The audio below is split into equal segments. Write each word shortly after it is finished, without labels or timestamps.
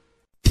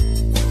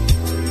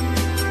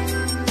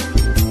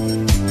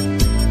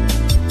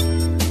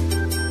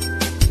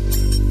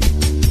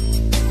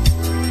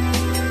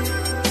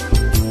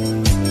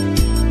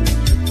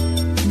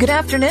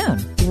afternoon.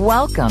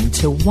 Welcome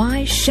to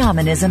Why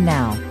Shamanism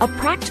Now, a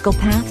practical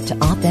path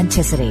to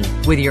authenticity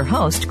with your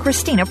host,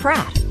 Christina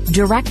Pratt,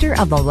 Director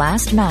of the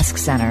Last Mask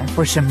Center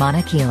for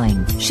Shamanic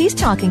Healing. She's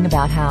talking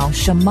about how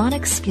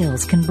shamanic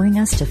skills can bring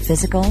us to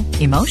physical,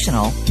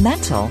 emotional,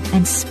 mental,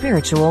 and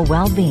spiritual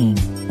well-being,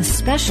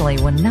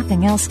 especially when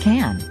nothing else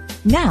can.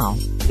 Now,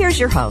 here's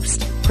your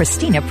host,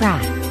 Christina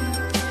Pratt.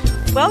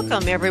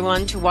 Welcome,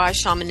 everyone, to Why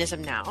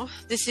Shamanism Now.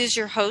 This is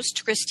your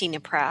host,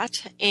 Christina Pratt,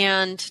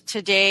 and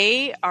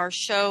today our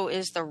show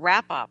is the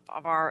wrap-up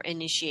of our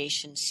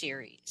initiation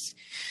series.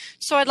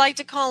 So I'd like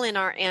to call in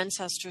our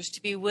ancestors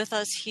to be with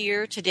us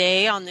here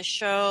today on the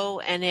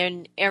show and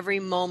in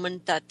every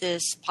moment that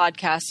this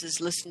podcast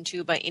is listened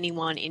to by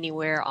anyone,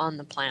 anywhere on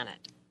the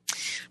planet.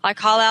 I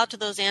call out to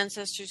those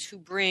ancestors who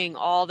bring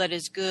all that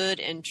is good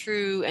and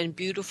true and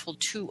beautiful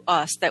to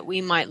us that we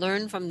might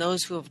learn from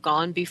those who have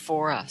gone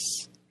before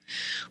us.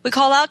 We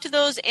call out to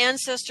those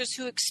ancestors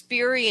who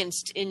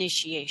experienced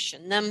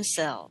initiation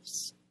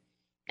themselves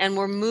and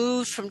were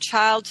moved from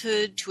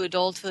childhood to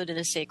adulthood in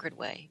a sacred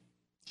way.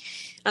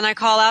 And I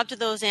call out to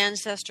those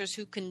ancestors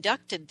who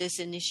conducted this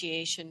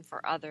initiation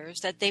for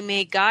others, that they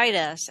may guide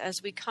us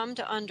as we come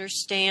to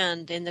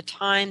understand in the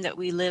time that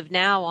we live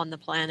now on the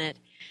planet,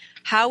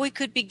 how we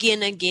could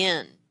begin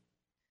again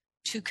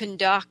to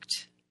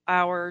conduct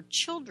our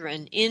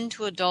children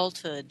into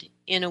adulthood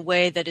in a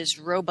way that is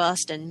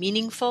robust and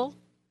meaningful,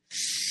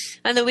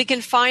 and that we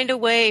can find a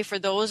way for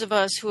those of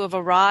us who have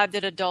arrived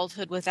at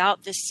adulthood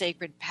without this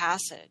sacred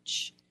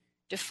passage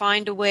to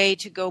find a way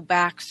to go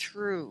back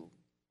through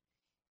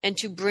and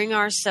to bring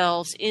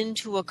ourselves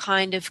into a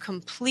kind of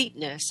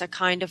completeness, a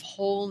kind of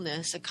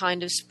wholeness, a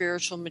kind of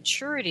spiritual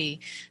maturity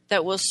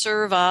that will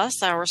serve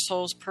us, our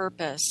soul's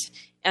purpose,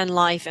 and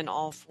life in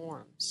all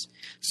forms.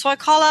 So I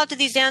call out to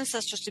these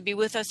ancestors to be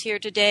with us here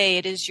today.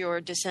 It is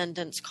your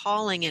descendants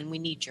calling, and we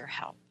need your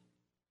help.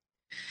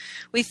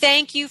 We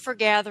thank you for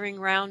gathering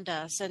round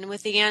us, and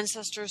with the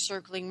ancestors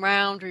circling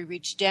round, we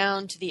reach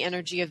down to the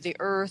energy of the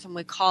earth, and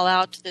we call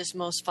out to this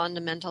most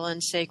fundamental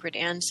and sacred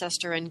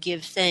ancestor and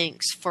give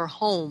thanks for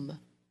home,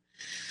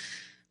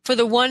 for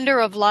the wonder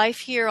of life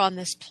here on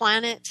this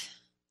planet,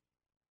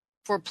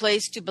 for a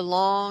place to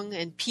belong,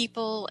 and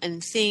people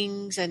and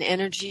things and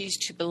energies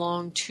to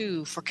belong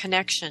to, for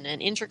connection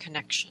and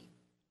interconnection,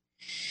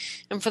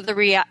 and for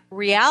the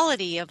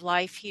reality of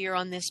life here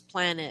on this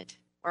planet,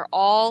 where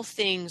all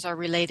things are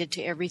related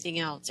to everything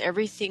else.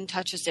 Everything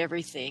touches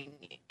everything.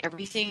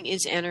 Everything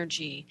is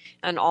energy,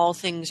 and all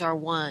things are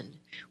one.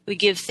 We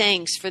give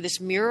thanks for this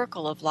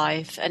miracle of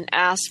life and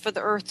ask for the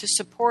earth to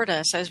support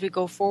us as we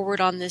go forward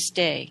on this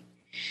day,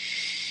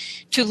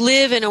 to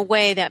live in a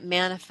way that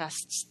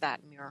manifests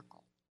that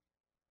miracle.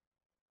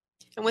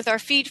 And with our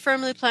feet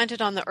firmly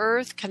planted on the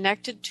earth,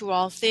 connected to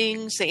all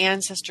things, the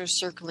ancestors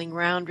circling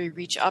round, we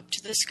reach up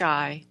to the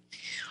sky,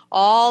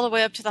 all the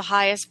way up to the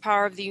highest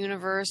power of the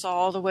universe,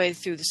 all the way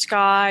through the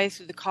sky,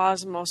 through the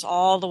cosmos,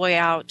 all the way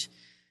out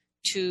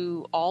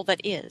to all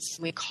that is.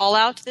 We call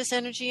out to this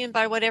energy, and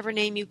by whatever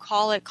name you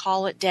call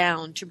it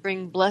down to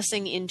bring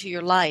blessing into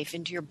your life,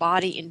 into your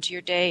body, into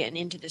your day, and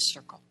into this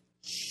circle.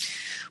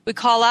 We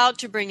call out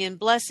to bring in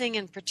blessing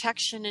and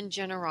protection and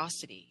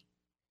generosity,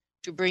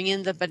 to bring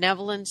in the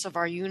benevolence of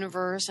our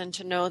universe, and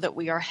to know that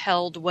we are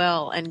held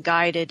well and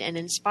guided and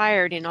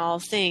inspired in all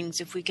things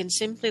if we can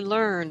simply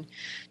learn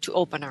to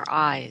open our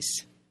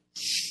eyes.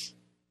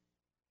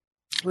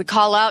 We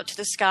call out to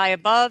the sky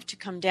above to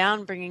come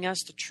down, bringing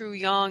us the true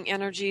yang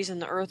energies,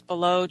 and the earth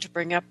below to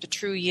bring up the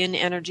true yin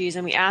energies,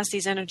 and we ask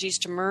these energies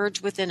to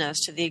merge within us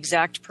to the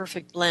exact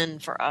perfect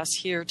blend for us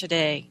here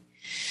today.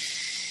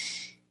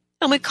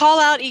 And we call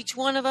out each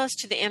one of us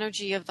to the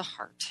energy of the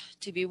heart,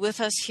 to be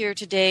with us here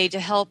today, to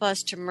help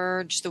us to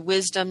merge the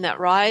wisdom that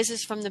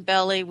rises from the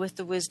belly with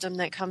the wisdom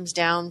that comes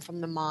down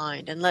from the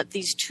mind. And let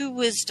these two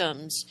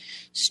wisdoms,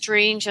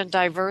 strange and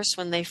diverse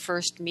when they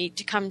first meet,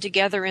 to come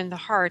together in the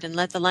heart, and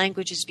let the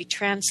languages be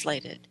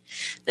translated,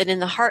 that in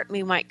the heart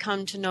we might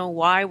come to know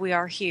why we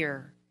are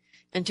here,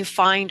 and to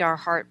find our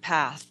heart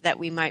path, that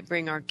we might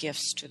bring our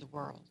gifts to the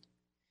world.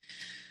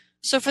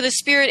 So for the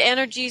spirit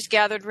energies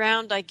gathered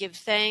round, I give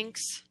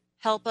thanks.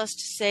 Help us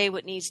to say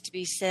what needs to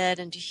be said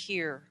and to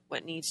hear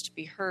what needs to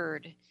be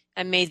heard.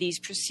 And may these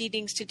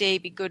proceedings today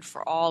be good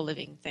for all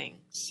living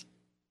things.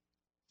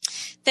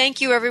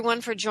 Thank you,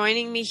 everyone, for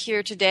joining me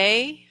here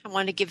today. I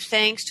want to give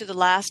thanks to the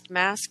Last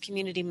Mask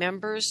community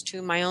members,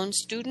 to my own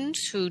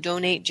students who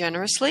donate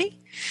generously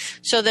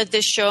so that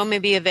this show may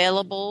be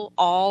available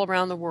all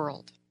around the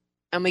world.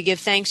 And we give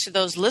thanks to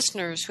those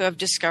listeners who have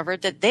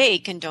discovered that they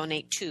can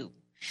donate too.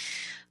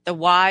 The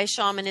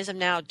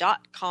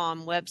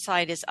whyshamanismnow.com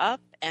website is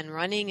up and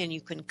running, and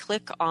you can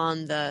click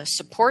on the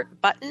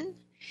support button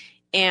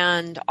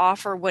and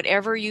offer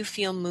whatever you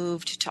feel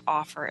moved to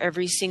offer.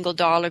 Every single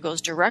dollar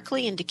goes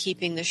directly into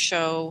keeping the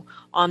show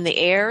on the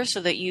air so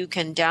that you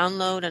can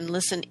download and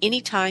listen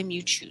anytime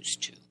you choose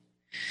to.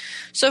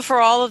 So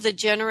for all of the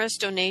generous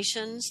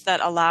donations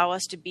that allow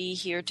us to be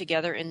here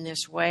together in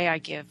this way, I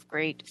give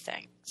great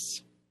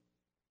thanks.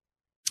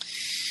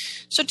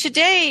 So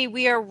today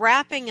we are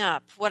wrapping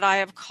up what I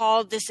have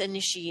called this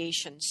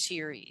initiation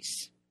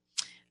series.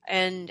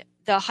 And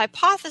the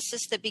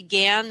hypothesis that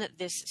began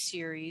this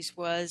series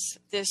was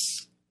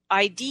this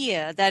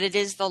idea that it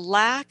is the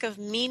lack of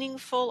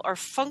meaningful or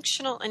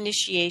functional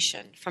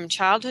initiation from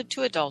childhood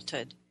to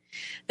adulthood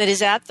that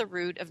is at the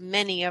root of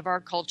many of our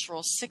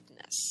cultural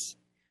sickness,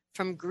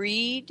 from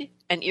greed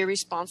and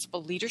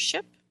irresponsible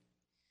leadership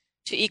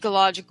to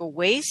ecological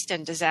waste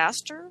and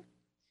disaster,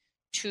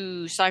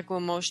 to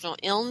psycho-emotional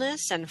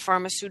illness and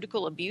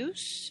pharmaceutical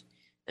abuse,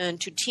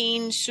 and to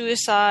teen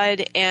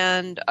suicide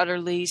and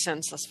utterly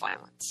senseless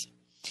violence.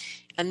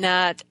 And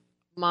that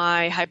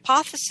my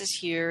hypothesis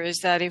here is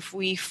that if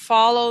we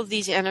follow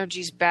these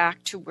energies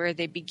back to where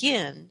they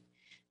begin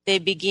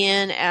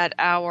at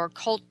our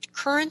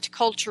current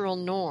cultural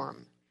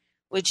norm,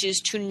 which is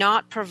to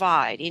not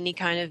provide any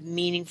kind of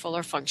meaningful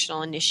or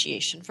functional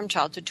initiation from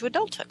childhood to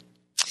adulthood.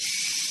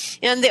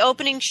 And the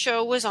opening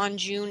show was on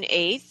June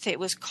 8th. It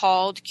was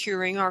called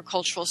Curing Our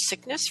Cultural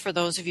Sickness. For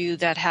those of you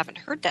that haven't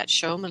heard that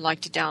show and would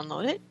like to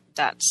download it,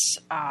 that's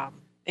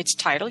its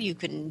title. You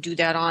can do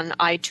that on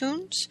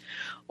iTunes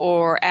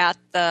or at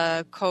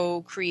the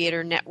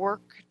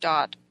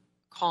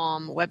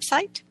co-creatornetwork.com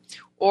website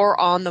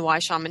or on the Why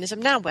Shamanism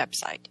Now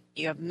website.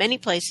 You have many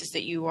places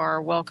that you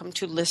are welcome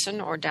to listen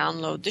or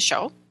download the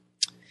show.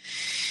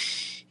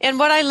 And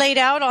what I laid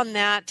out on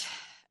that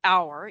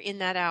hour,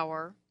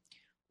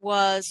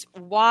 was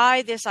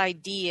why this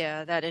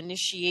idea that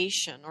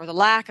initiation or the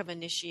lack of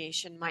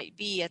initiation might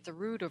be at the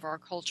root of our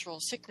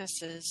cultural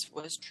sicknesses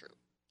was true.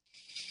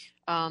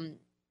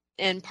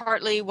 And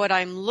partly what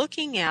I'm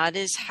looking at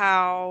is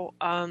how,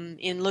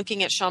 in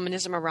looking at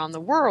shamanism around the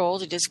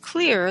world, it is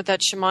clear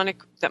that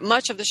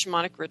much of the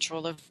shamanic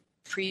ritual of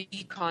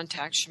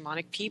pre-contact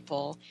shamanic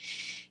people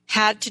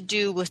had to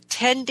do with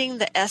tending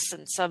the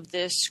essence of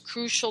this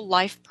crucial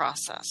life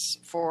process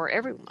for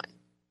everyone.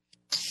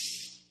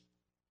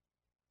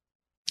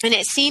 And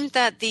it seemed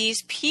that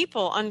these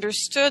people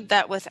understood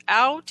that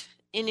without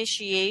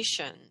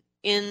initiation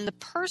in the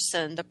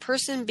person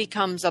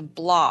becomes a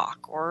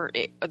block, or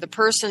the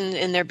person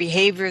in their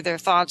behavior, their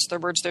thoughts, their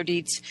words, their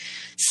deeds,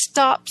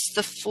 stops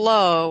the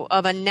flow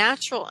of a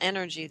natural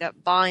energy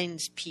that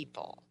binds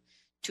people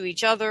to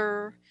each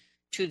other,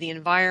 to the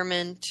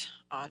environment,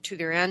 to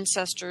their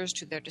ancestors,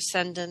 to their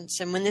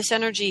descendants. And when this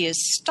energy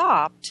is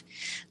stopped,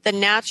 the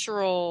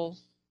natural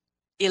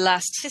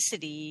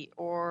elasticity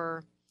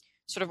or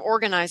sort of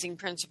organizing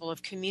principle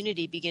of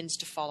community begins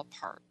to fall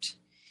apart.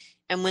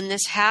 And when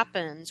this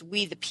happens,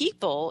 we, the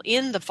people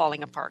in the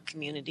falling apart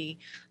community,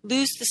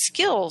 lose the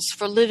skills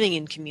for living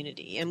in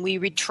community. And we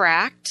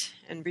retract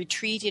and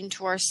retreat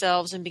into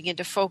ourselves and begin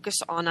to focus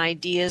on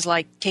ideas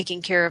like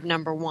taking care of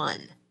number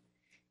one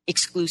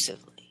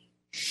exclusively.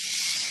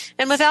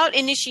 And without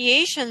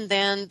initiation,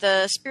 then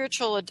the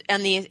spiritual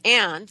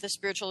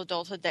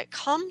adulthood that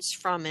comes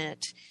from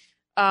it,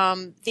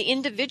 the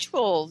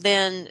individual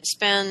then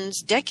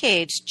spends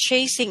decades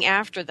chasing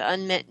after the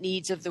unmet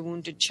needs of the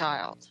wounded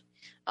child.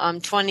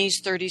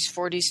 20s, 30s,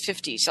 40s,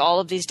 50s, all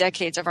of these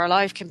decades of our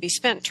life can be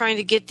spent trying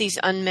to get these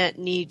unmet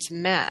needs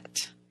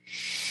met.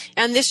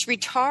 And this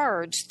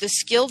retards the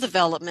skill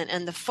development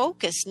and the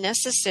focus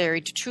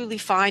necessary to truly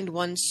find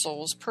one's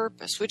soul's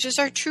purpose, which is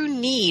our true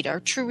need, our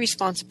true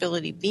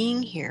responsibility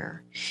being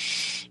here.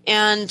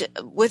 And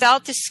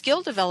without this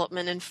skill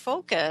development and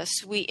focus,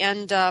 we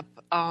end up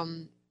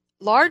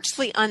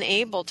largely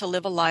unable to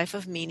live a life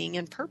of meaning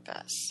and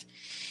purpose.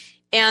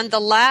 And the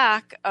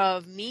lack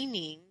of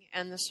meaning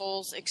and the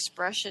soul's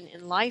expression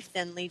in life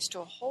then leads to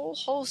a whole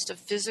host of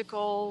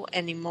physical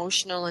and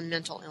emotional and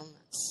mental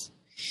illness.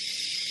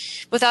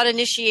 Without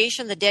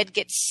initiation, the dead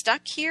get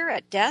stuck here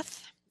at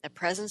death. The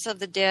presence of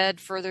the dead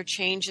further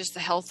changes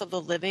the health of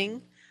the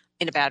living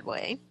in a bad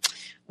way,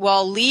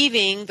 while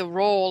leaving the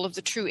role of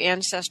the true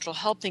ancestral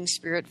helping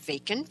spirit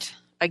vacant,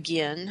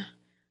 again,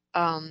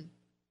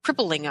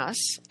 crippling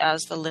us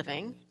as the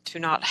living to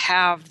not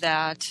have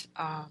that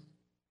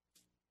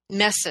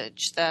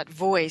message, that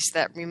voice,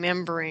 that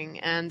remembering,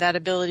 and that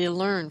ability to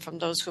learn from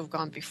those who have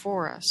gone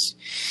before us.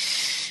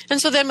 And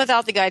so then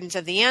without the guidance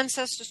of the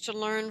ancestors to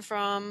learn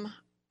from,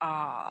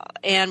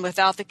 and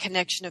without the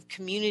connection of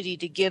community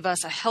to give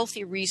us a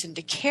healthy reason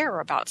to care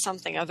about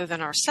something other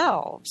than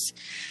ourselves,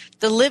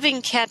 the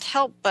living can't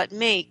help but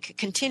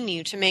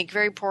continue to make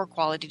very poor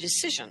quality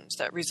decisions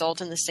that result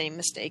in the same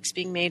mistakes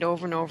being made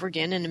over and over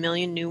again in a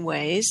million new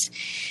ways.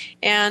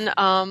 And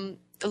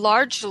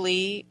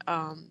largely,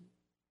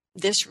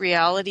 this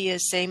reality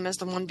is same as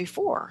the one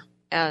before,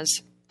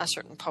 as a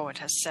certain poet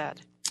has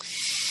said.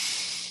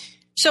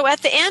 So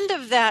at the end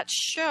of that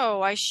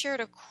show, I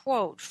shared a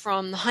quote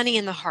from Honey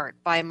in the Heart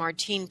by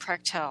Martin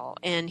Prechtel,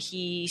 and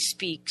he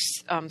speaks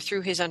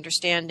through his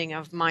understanding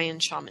of Mayan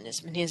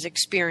shamanism and his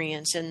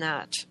experience in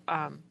that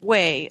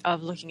way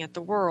of looking at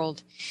the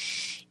world.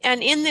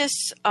 And in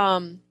this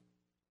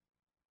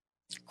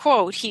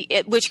quote,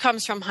 which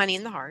comes from Honey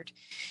in the Heart,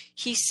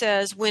 he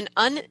says, when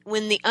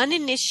the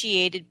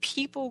uninitiated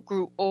people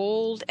grew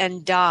old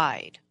and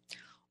died,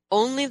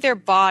 only their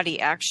body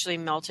actually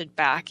melted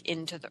back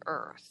into the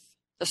earth.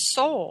 The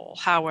soul,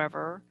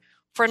 however,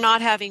 for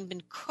not having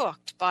been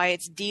cooked by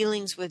its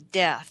dealings with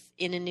death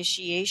in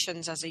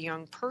initiations as a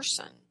young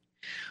person,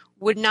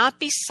 would not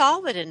be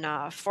solid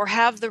enough or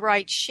have the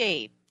right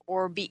shape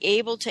or be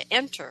able to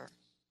enter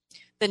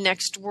the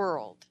next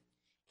world.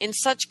 In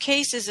such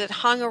cases, it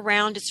hung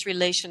around its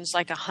relations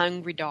like a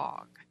hungry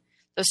dog.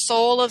 The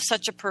soul of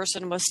such a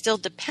person was still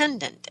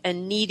dependent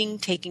and needing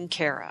taken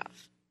care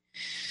of.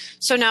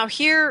 So now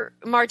here,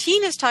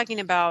 Martine is talking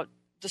about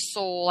the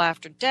soul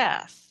after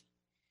death.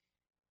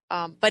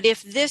 But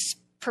if this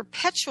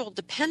perpetual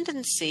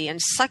dependency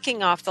and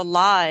sucking off the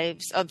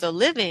lives of the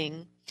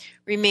living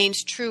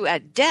remains true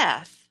at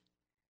death,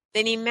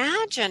 then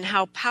imagine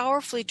how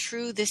powerfully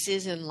true this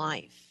is in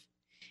life.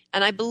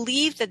 And I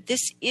believe that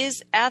this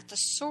is at the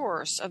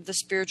source of the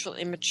spiritual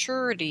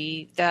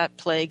immaturity that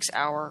plagues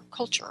our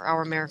culture,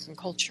 our American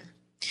culture.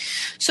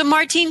 So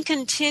Martine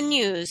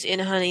continues in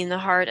Honey in the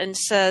Heart and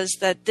says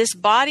that this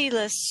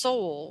bodiless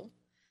soul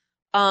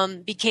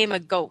became a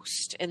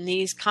ghost, and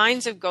these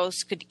kinds of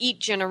ghosts could eat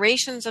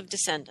generations of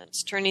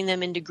descendants, turning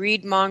them into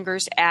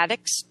greedmongers,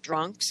 addicts,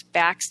 drunks,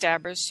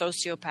 backstabbers,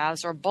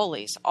 sociopaths, or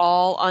bullies,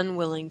 all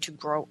unwilling to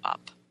grow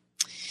up.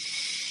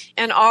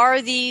 And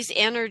are these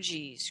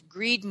energies,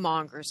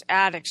 greedmongers,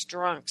 addicts,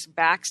 drunks,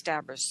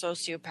 backstabbers,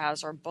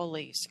 sociopaths, or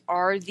bullies,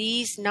 are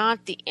these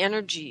not the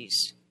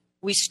energies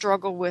we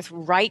struggle with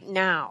right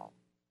now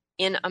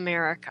in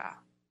America?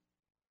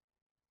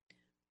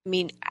 I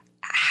mean,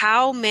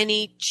 how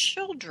many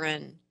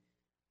children,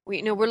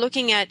 we're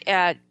looking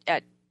at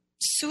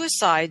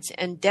suicides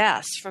and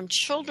deaths from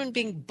children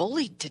being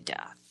bullied to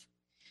death,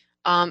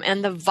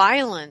 and the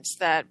violence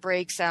that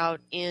breaks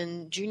out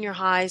in junior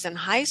highs and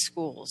high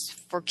schools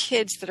for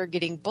kids that are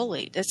getting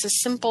bullied. It's a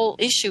simple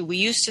issue. We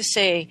used to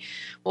say,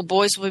 well,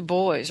 boys will be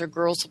boys or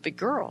girls will be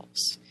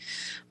girls.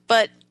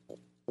 But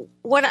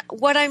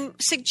what I'm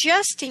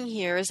suggesting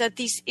here is that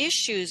these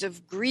issues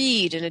of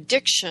greed and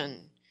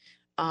addiction,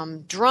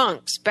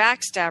 drunks,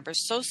 backstabbers,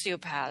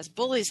 sociopaths,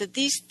 bullies, that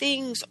these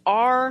things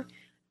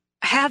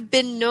have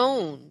been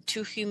known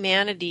to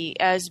humanity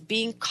as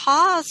being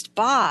caused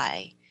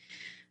by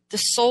the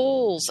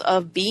souls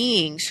of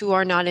beings who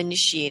are not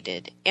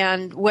initiated,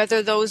 and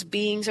whether those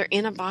beings are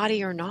in a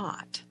body or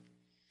not.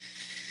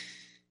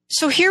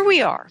 So here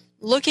we are,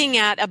 looking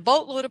at a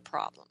boatload of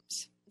problems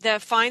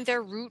that find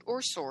their root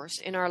or source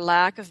in our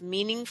lack of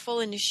meaningful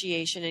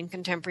initiation in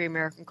contemporary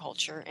American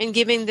culture. And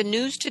giving the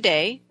news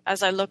today,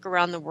 as I look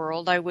around the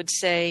world, I would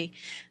say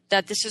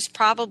that this is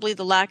probably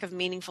the lack of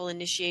meaningful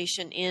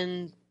initiation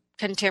in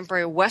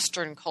contemporary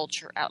Western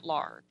culture at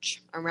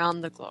large,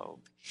 around the globe.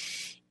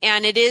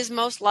 And it is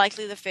most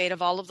likely the fate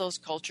of all of those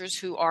cultures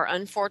who are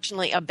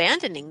unfortunately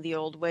abandoning the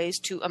old ways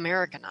to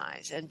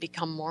Americanize and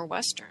become more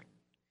Western.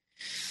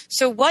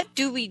 So what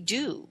do we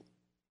do?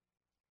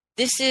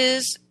 This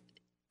is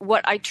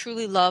what I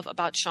truly love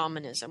about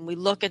shamanism. We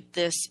look at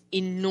this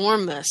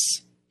enormous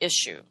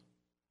issue.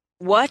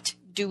 What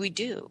do we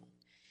do?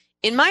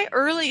 In my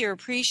earlier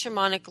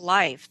pre-shamanic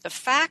life, the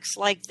facts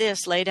like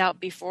this laid out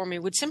before me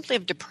would simply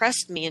have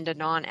depressed me into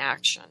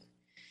non-action.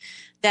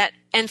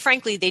 And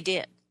frankly, they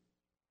did.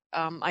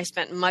 I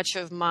spent much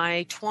of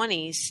my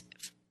 20s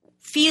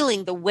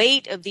feeling the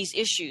weight of these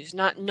issues,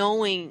 not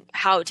knowing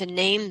how to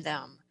name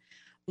them,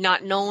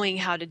 not knowing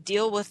how to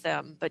deal with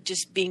them, but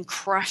just being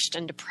crushed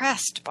and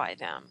depressed by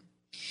them.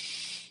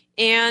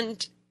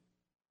 And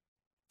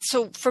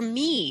so for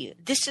me,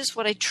 this is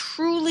what I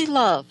truly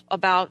love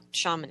about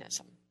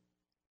shamanism.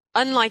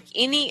 Unlike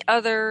any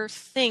other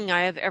thing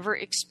I have ever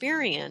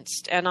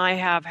experienced, and I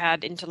have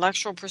had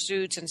intellectual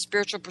pursuits and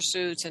spiritual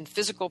pursuits and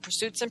physical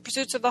pursuits and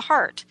pursuits of the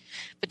heart,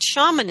 but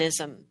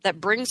shamanism that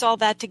brings all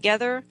that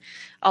together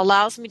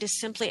allows me to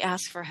simply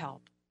ask for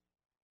help,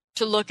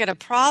 to look at a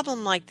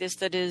problem like this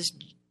that is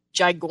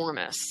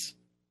ginormous,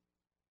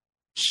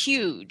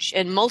 huge,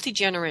 and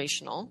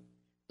multi-generational,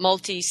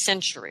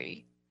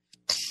 multi-century,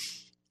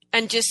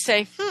 and just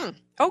say,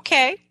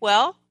 okay,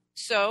 well,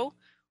 so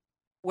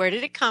where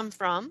did it come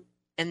from?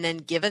 And then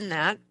given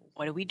that,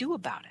 what do we do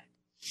about it?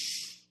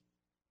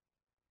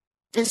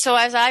 And so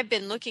as I've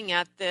been looking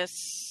at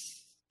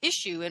this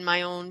issue in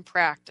my own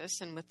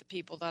practice and with the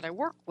people that I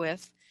work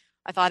with,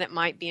 I thought it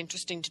might be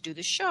interesting to do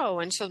the show.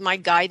 And so my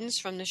guidance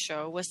from the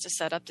show was to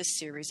set up this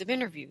series of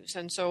interviews.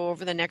 And so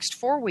over the next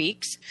 4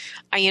 weeks,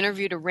 I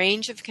interviewed a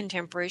range of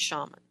contemporary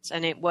shamans.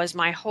 And it was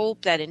my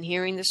hope that in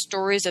hearing the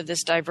stories of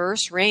this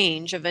diverse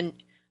range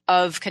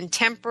of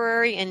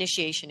contemporary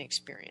initiation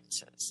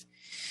experiences,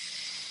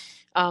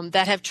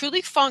 that have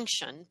truly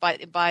functioned by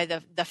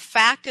the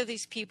fact of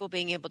these people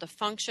being able to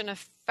function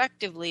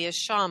effectively as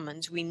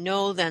shamans, we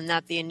know then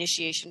that the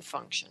initiation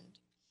functioned.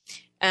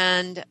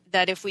 And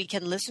that if we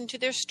can listen to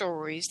their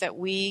stories, that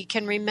we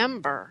can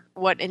remember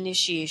what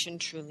initiation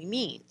truly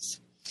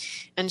means.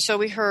 And so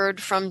we heard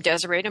from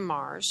Desiree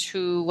DeMars,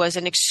 who was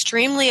an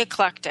extremely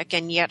eclectic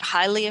and yet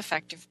highly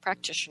effective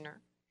practitioner.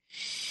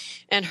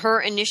 And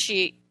her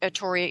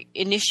initiatory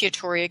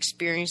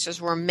experiences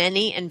were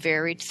many and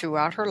varied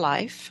throughout her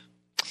life.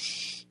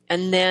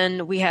 And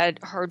then we had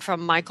heard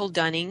from Michael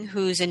Dunning,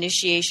 whose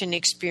initiation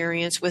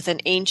experience with an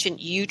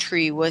ancient yew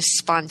tree was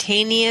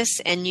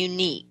spontaneous and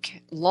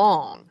unique,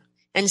 long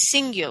and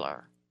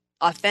singular,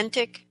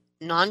 authentic,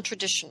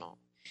 non-traditional.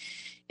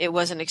 It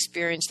was an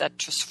experience that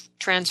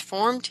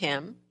transformed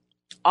him,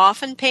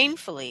 often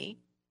painfully.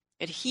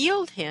 It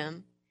healed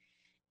him,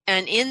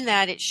 and in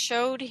that it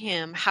showed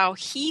him how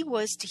he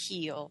was to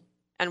heal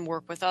and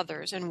work with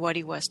others and what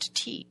he was to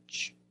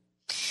teach.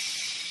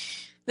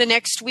 The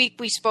next week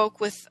we spoke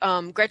with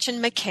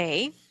Gretchen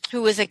McKay,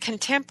 who is a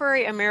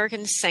contemporary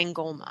American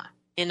Sangoma.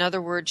 In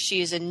other words,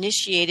 she is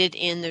initiated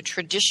in the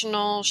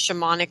traditional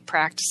shamanic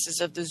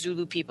practices of the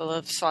Zulu people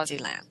of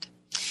Swaziland.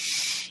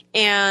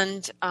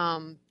 And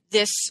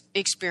this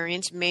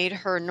experience made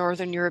her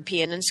Northern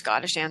European and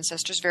Scottish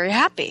ancestors very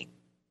happy.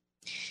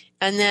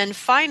 And then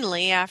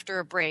finally, after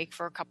a break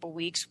for a couple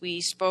weeks, we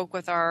spoke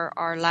with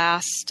our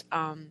last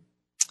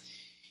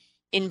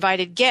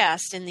invited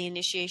guest in the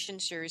initiation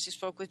series. We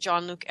spoke with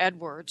John Luke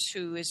Edwards,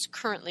 who is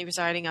currently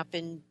residing up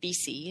in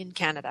BC in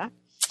Canada.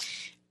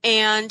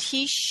 And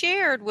he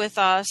shared with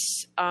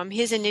us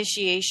his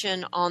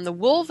initiation on the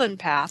Woven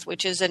Path,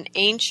 which is an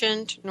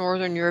ancient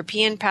Northern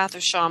European path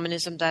of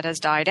shamanism that has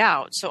died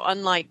out. So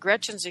unlike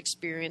Gretchen's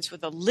experience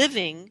with a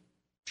living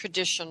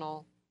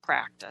traditional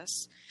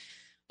practice,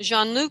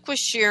 Jean-Luc was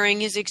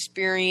sharing his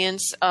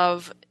experience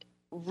of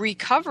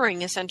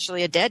recovering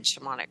essentially a dead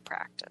shamanic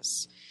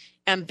practice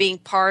and being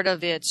part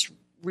of its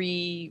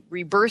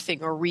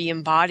rebirthing or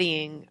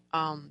re-embodying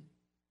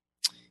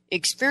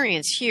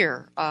experience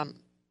here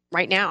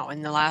right now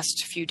in the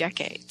last few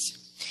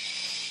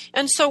decades.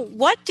 And so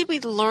what did we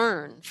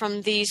learn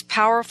from these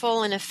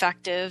powerful and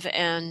effective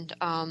and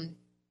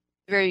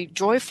very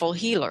joyful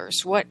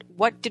healers?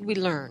 What did we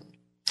learn?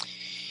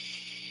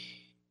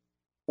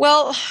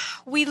 Well,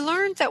 we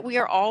learned that we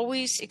are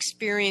always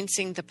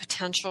experiencing the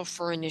potential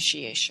for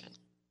initiation,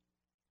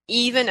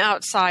 even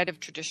outside of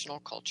traditional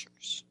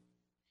cultures.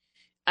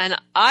 And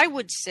I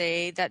would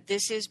say that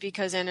this is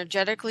because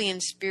energetically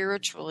and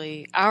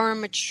spiritually, our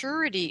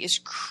maturity is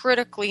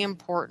critically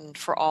important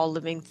for all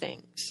living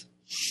things.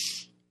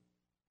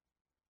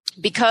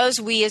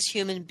 Because we as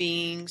human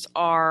beings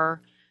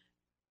are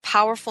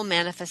powerful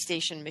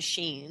manifestation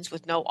machines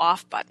with no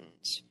off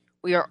buttons,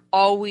 we are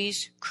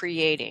always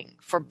creating,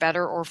 for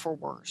better or for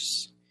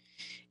worse.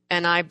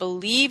 And I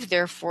believe,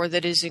 therefore,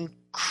 that it is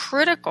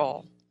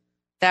critical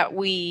that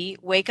we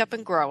wake up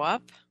and grow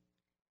up,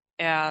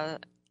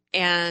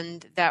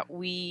 and that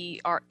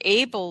we are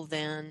able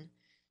then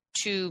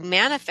to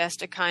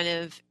manifest a kind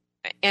of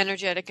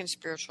energetic and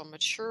spiritual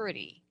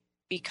maturity,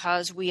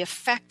 because we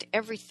affect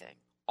everything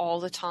all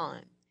the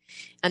time.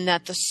 And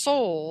that the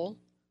soul,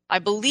 I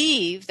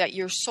believe that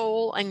your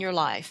soul and your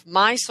life,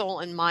 my soul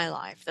and my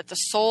life, that the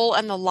soul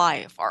and the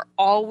life are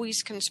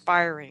always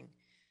conspiring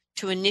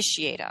to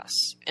initiate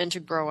us and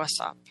to grow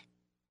us up.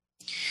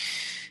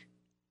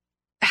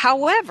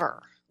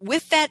 However,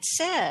 with that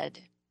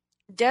said,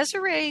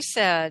 Desiree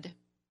said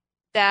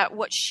that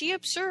what she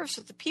observes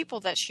with the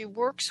people that she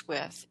works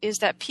with is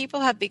that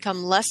people have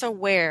become less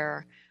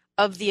aware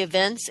of the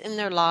events in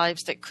their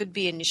lives that could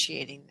be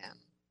initiating them,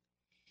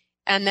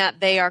 and that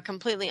they are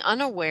completely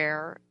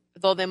unaware,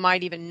 though they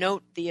might even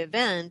note the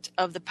event,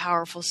 of the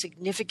powerful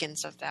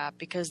significance of that,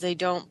 because they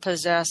don't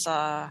possess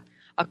a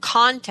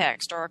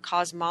context or a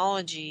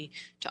cosmology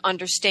to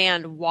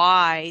understand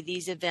why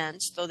these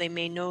events, though they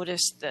may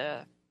notice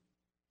the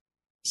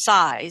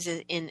size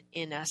in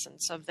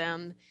essence of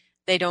them,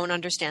 they don't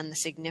understand the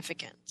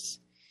significance.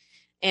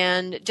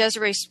 And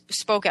Desiree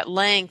spoke at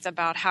length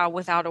about how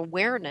without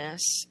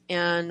awareness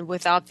and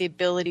without the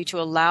ability to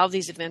allow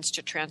these events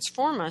to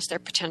transform us, their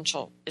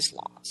potential is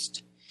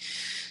lost.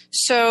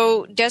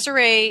 So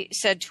Desiree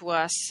said to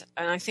us,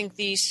 and I think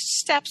these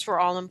steps were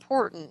all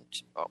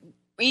important.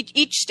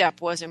 Each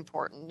step was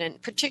important,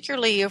 and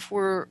particularly if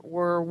we're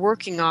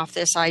working off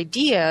this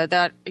idea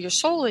that your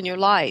soul and your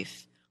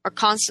life are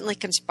constantly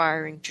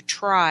conspiring to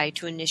try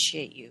to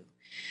initiate you.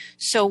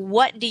 So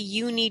what do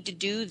you need to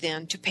do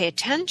then to pay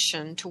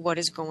attention to what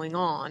is going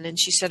on? And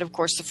she said, of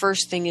course, the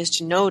first thing is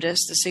to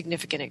notice the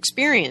significant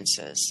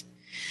experiences.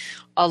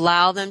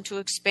 Allow them to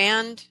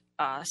expand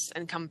us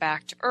and come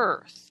back to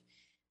earth.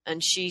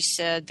 And she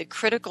said the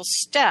critical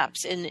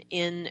steps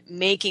in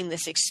making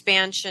this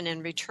expansion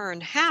and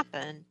return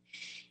happen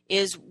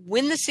is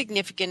when the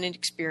significant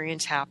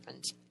experience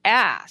happens,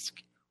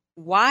 ask,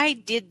 why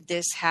did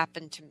this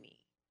happen to me?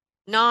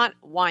 Not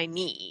why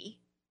me,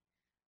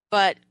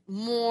 but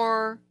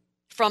more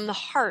from the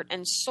heart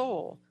and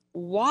soul.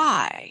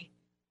 Why?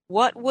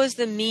 What was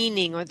the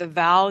meaning or the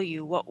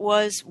value? What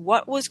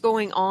was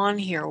going on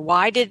here?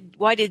 Why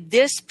did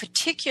this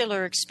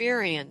particular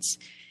experience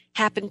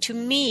happen to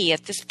me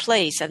at this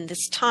place and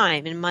this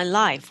time in my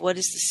life? What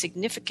is the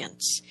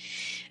significance?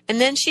 And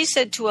then she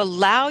said to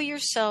allow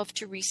yourself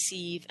to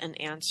receive an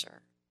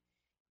answer.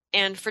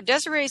 And for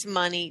Desiree's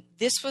money,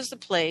 this was the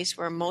place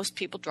where most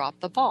people drop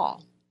the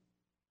ball.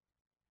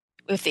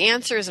 If the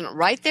answer isn't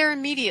right there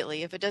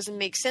immediately, if it doesn't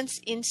make sense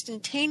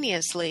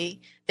instantaneously,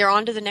 they're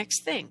on to the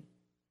next thing.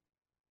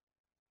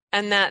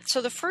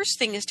 So the first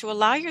thing is to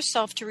allow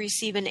yourself to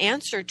receive an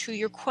answer to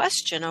your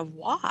question of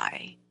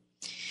why.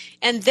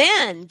 And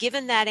then,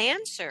 given that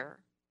answer,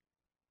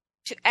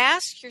 to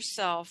ask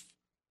yourself,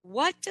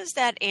 what does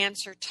that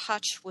answer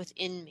touch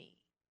within me?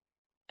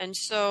 And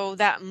so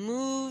that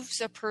moves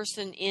a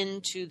person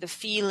into the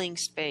feeling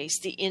space,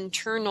 the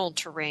internal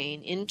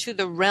terrain, into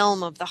the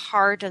realm of the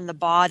heart and the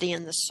body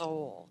and the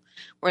soul,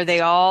 where they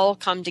all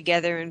come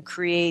together and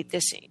create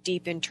this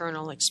deep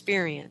internal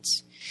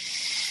experience.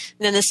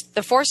 And then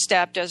the fourth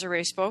step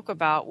Desiree spoke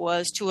about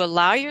was to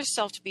allow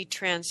yourself to be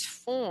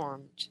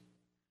transformed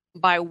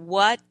by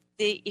what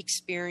the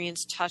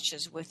experience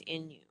touches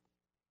within you.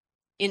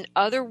 In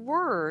other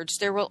words,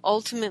 there will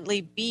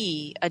ultimately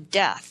be a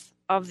death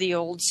of the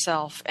old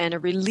self and a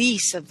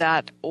release of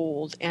that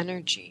old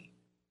energy.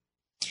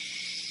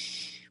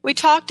 We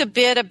talked a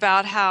bit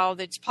about how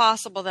it's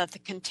possible that the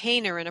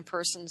container in a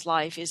person's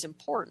life is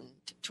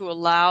important to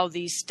allow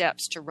these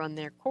steps to run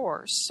their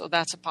course. So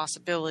that's a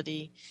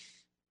possibility.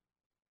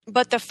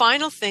 But the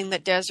final thing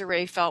that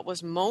Desiree felt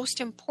was most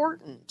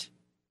important,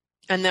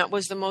 and that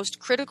was the most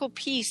critical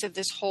piece of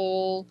this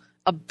whole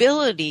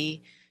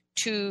ability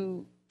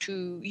to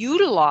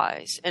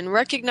utilize and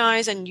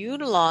recognize and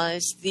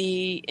utilize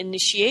the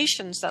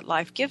initiations that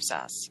life gives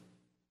us,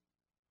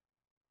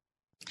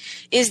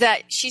 is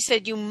that she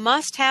said you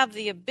must have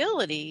the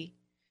ability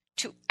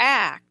to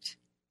act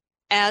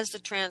as the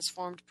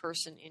transformed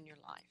person in your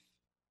life.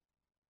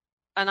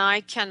 And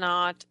I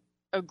cannot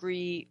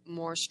agree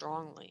more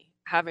strongly.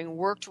 Having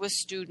worked with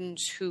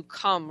students who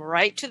come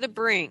right to the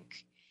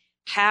brink,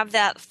 have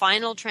that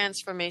final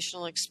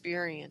transformational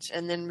experience,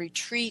 and then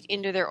retreat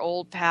into their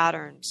old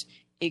patterns,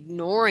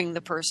 ignoring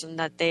the person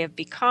that they have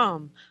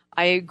become,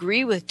 I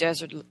agree with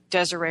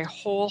Desiree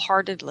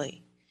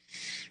wholeheartedly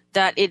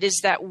that it is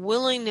that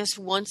willingness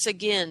once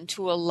again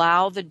to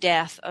allow the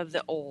death of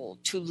the old,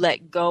 to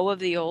let go of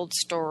the old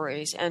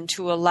stories, and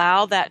to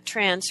allow that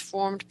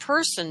transformed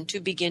person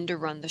to begin to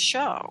run the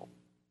show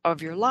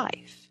of your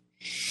life.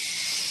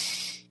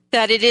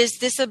 That it is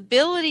this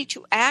ability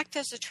to act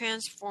as a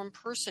transformed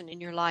person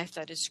in your life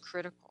that is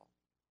critical.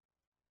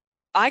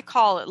 I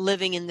call it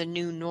living in the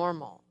new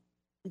normal.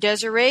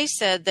 Desiree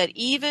said that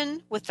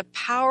even with the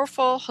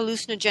powerful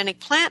hallucinogenic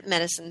plant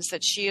medicines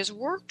that she has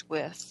worked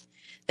with,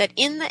 that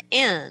in the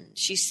end,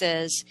 she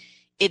says,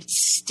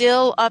 it's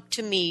still up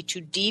to me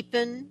to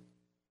deepen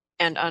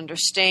and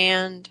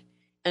understand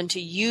and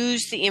to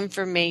use the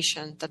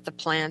information that the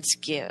plants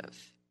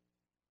give.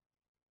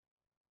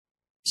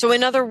 So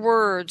in other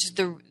words,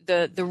 the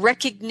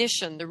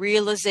recognition, the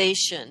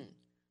realization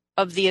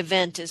of the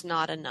event is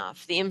not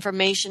enough. The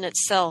information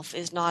itself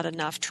is not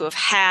enough. To have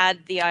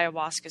had the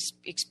ayahuasca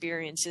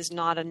experience is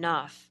not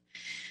enough.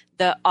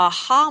 The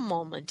aha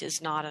moment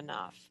is not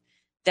enough.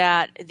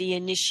 That the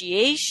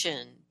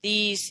initiation,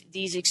 these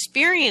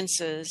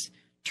experiences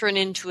turn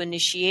into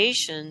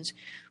initiations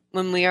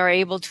when we are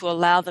able to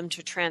allow them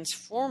to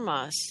transform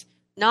us,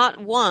 not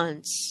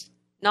once,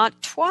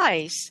 not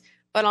twice,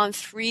 but on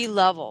 3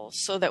 levels,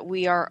 so that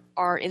we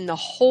are in the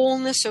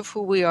wholeness of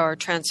who we are,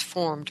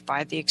 transformed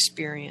by the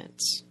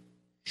experience.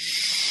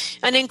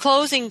 And in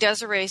closing,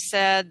 Desiree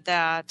said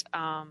that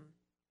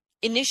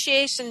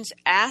initiations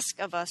ask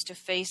of us to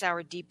face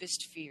our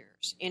deepest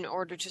fears in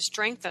order to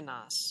strengthen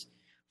us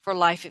for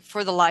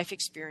the life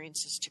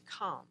experiences to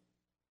come.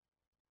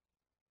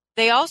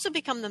 They also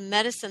become the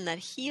medicine that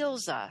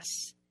heals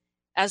us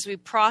as we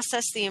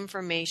process the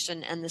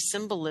information and the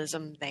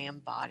symbolism they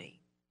embody.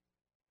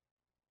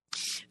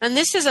 And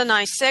this is a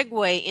nice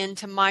segue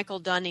into Michael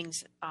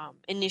Dunning's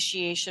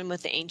initiation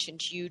with the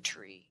ancient yew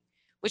tree,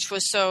 which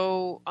was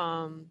so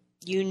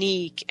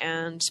unique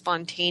and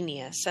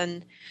spontaneous.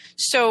 And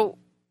so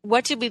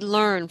what did we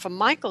learn from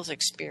Michael's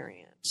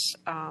experience?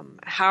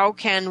 How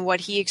can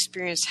what he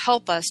experienced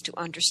help us to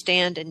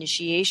understand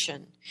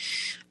initiation?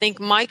 I think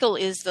Michael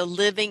is the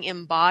living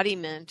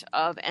embodiment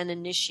of an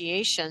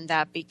initiation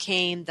that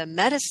became the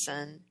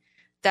medicine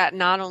that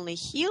not only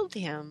healed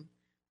him,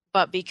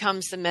 but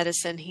becomes the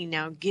medicine he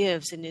now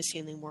gives in his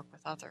healing work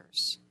with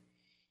others.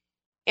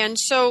 And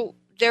so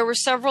there were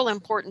several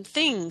important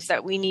things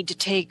that we need to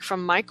take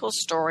from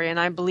Michael's story, and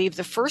I believe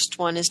the first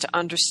one is to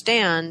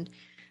understand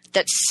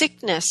that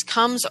sickness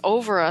comes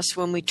over us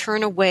when we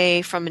turn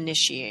away from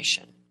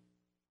initiation,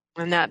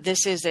 and that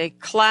this is a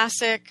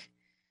classic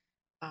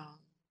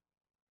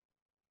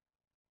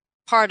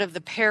part of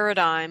the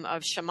paradigm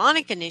of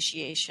shamanic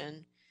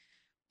initiation,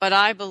 but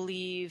I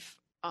believe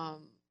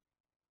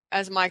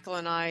as Michael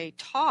and I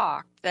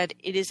talked, that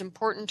it is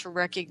important to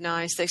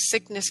recognize that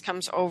sickness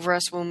comes over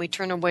us when we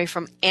turn away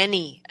from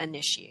any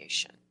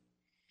initiation.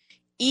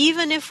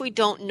 Even if we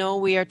don't know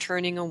we are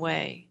turning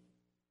away.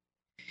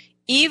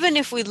 Even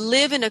if we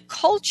live in a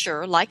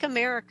culture like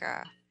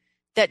America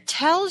that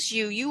tells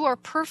you you are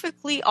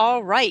perfectly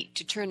all right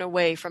to turn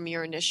away from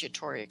your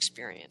initiatory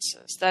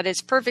experiences, that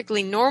it's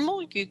perfectly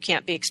normal, you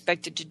can't be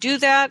expected to do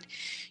that,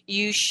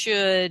 you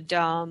should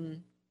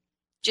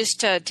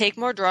just take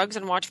more drugs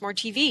and watch more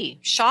TV,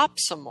 shop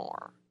some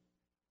more,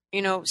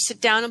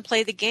 sit down and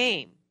play the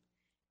game.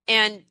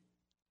 And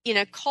in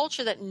a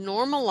culture that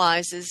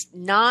normalizes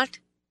not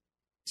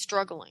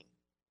struggling,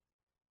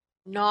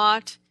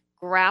 not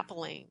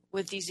grappling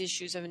with these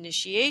issues of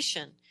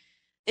initiation,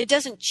 it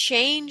doesn't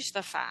change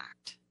the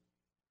fact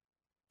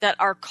that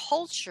our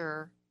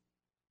culture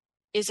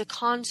is a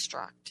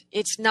construct.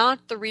 It's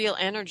not the real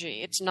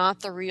energy. It's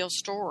not the real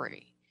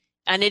story.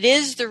 And it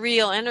is the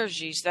real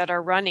energies that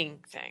are running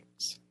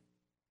things.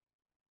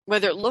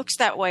 Whether it looks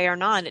that way or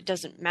not, it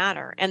doesn't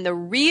matter. And the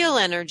real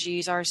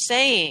energies are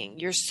saying,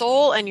 your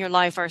soul and your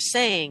life are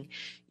saying,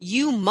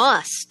 you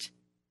must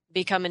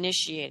become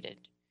initiated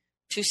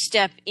to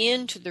step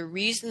into the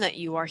reason that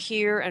you are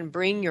here and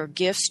bring your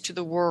gifts to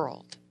the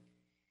world.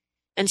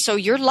 And so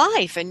your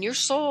life and your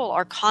soul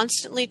are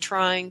constantly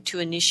trying to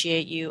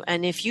initiate you.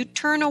 And if you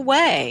turn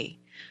away,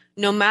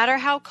 no matter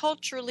how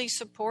culturally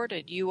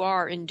supported you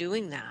are in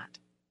doing that,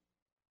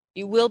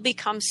 you will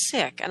become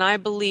sick. And I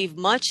believe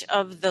much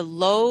of the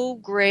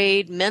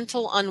low-grade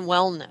mental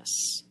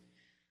unwellness,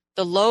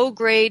 the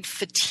low-grade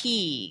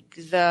fatigue,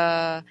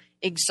 the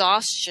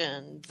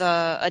exhaustion,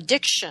 the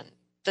addiction,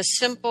 the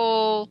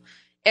simple,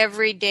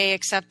 everyday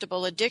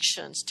acceptable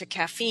addictions to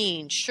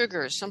caffeine,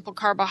 sugar, simple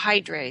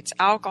carbohydrates,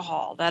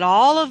 alcohol, that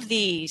all of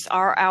these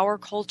are our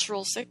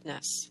cultural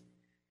sickness.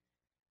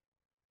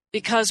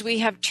 Because we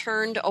have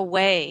turned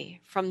away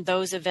from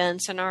those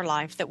events in our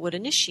life that would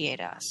initiate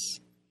us.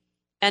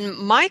 And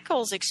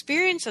Michael's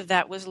experience of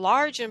that was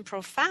large and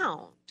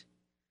profound.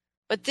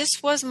 But this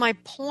was my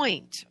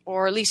point,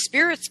 or at least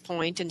Spirit's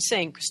point in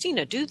saying,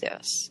 Christina, do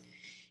this,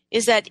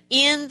 is that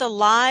in the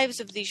lives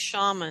of these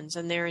shamans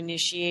and their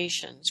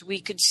initiations, we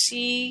could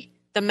see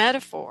the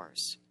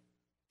metaphors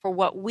for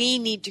what we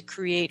need to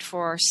create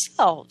for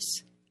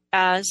ourselves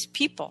as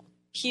people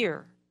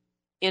here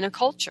in a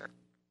culture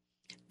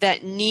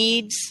that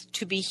needs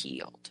to be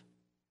healed.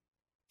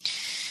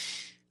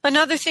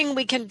 Another thing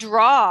we can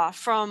draw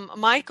from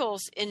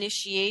Michael's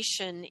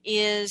initiation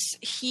is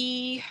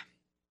we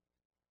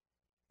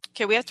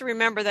have to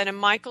remember that in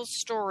Michael's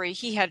story,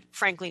 he had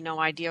frankly no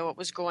idea what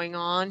was going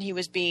on. He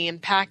was being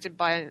impacted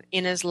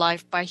in his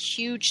life by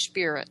huge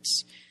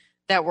spirits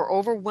that were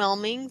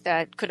overwhelming,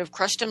 that could have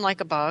crushed him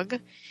like a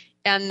bug,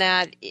 and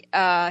that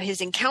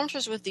his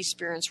encounters with these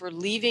spirits were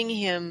leaving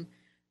him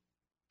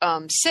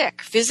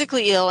sick,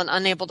 physically ill, and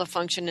unable to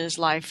function in his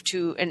life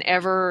to an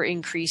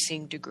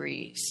ever-increasing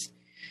degrees.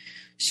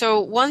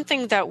 So one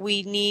thing that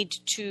we need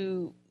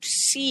to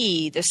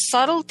see, the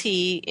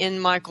subtlety in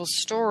Michael's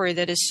story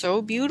that is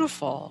so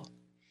beautiful,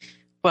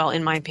 well,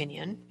 in my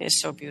opinion, is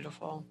so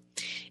beautiful,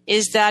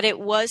 is that it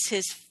was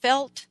his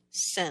felt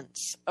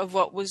sense of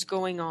what was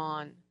going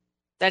on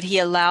that he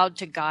allowed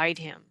to guide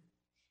him.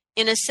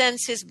 In a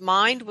sense, his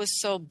mind was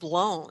so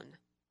blown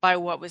by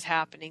what was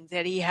happening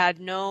that he had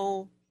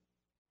no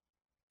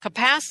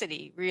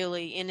capacity,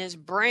 really, in his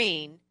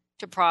brain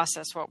to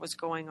process what was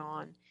going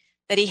on,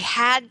 that he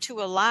had to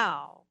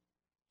allow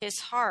his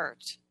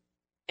heart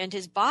and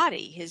his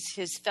body,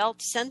 his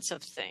felt sense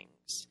of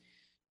things,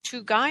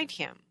 to guide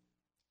him.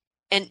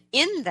 And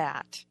in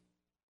that,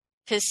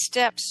 his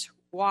steps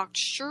walked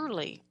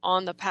surely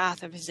on the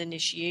path of his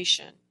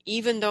initiation,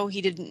 even though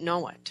he didn't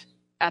know it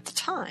at the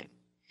time.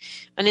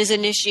 And his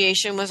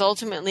initiation was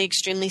ultimately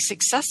extremely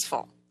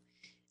successful.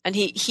 And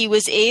he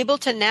was able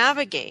to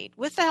navigate,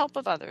 with the help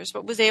of others,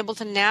 but was able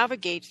to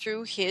navigate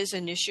through his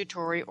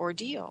initiatory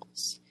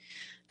ordeals.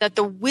 That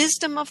the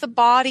wisdom of the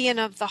body and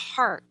of the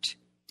heart,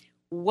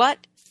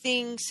 what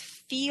things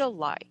feel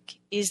like,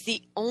 is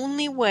the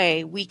only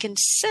way we can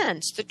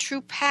sense the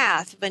true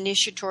path of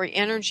initiatory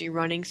energy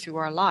running through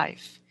our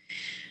life.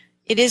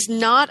 It is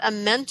not a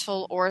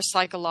mental or a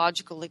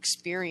psychological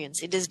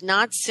experience. It is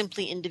not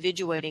simply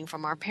individuating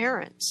from our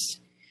parents.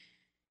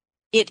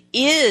 It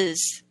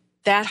is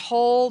that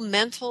whole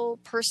mental,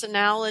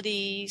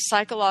 personality,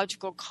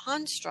 psychological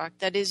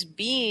construct that is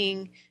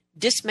being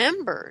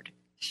dismembered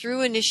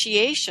through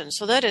initiation.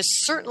 So that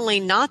is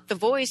certainly not the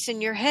voice in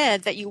your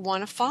head that you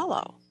want to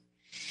follow.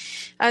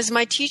 As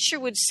my teacher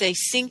would say,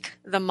 sink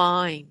the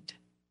mind.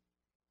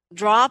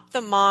 Drop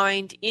the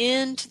mind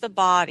into the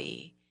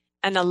body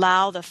and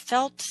allow the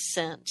felt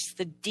sense,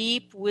 the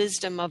deep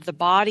wisdom of the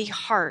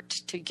body-heart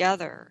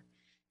together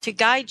to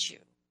guide you,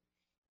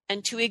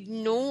 and to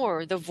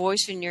ignore the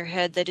voice in your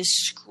head that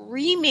is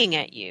screaming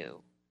at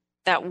you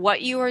that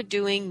what you are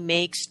doing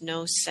makes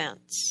no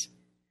sense.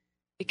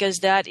 Because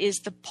that is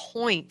the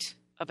point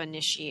of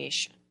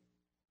initiation.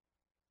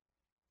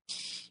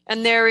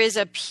 And there is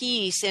a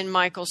piece in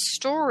Michael's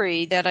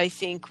story that I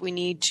think we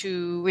need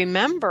to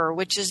remember,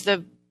 which is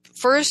the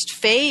first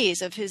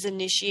phase of his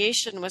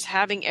initiation was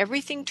having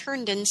everything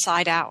turned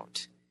inside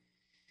out.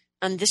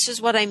 And this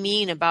is what I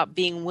mean about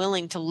being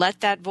willing to let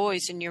that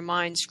voice in your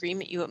mind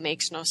scream at you, it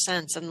makes no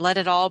sense, and let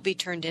it all be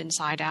turned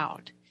inside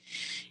out.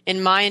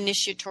 In my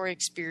initiatory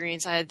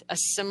experience, I had a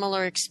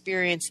similar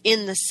experience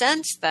in the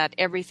sense that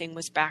everything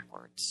was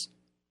backwards.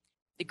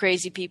 The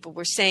crazy people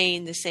were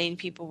sane, the sane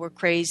people were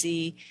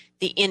crazy,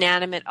 the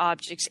inanimate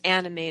objects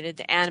animated,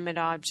 the animate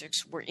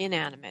objects were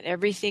inanimate.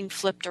 Everything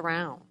flipped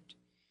around.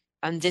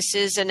 And this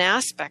is an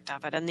aspect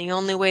of it. And the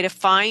only way to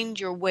find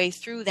your way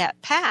through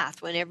that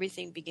path when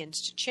everything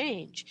begins to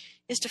change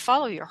is to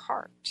follow your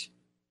heart.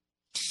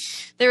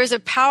 There is a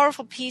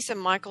powerful piece in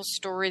Michael's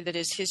story that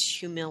is his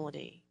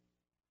humility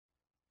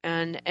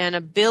and an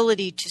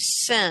ability to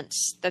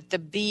sense that the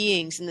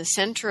beings in the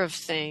center of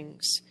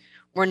things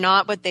were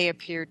not what they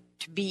appeared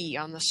to be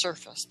on the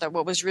surface, that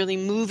what was really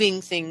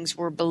moving things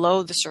were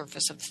below the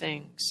surface of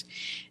things,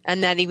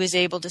 and that he was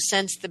able to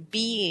sense the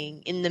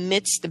being in the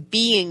midst, the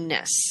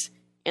beingness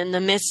in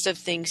the midst of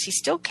things he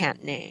still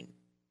can't name,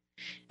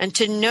 and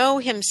to know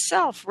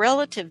himself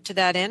relative to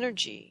that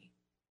energy.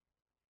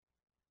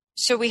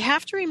 So we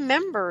have to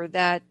remember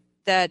that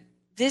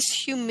this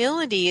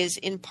humility is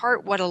in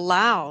part what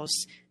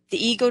allows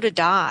the ego to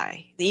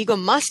die. The ego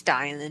must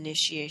die in the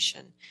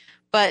initiation.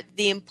 But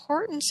the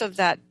importance of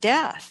that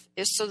death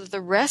is so that the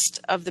rest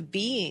of the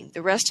being,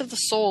 the rest of the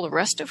soul, the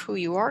rest of who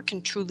you are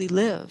can truly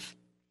live.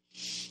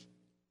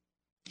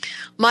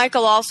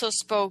 Michael also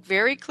spoke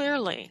very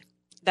clearly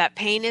that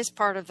pain is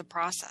part of the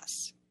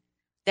process,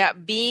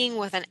 that being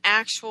with an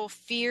actual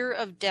fear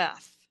of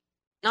death,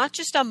 not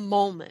just a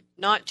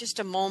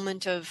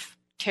moment of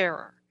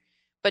terror,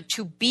 but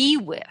to be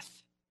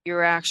with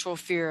your actual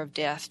fear of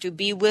death, to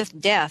be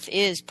with death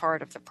is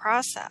part of the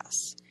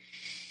process.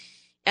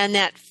 And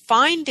that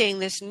finding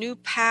this new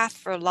path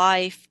for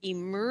life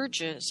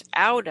emerges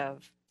out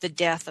of the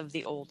death of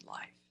the old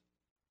life.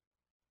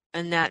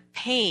 And that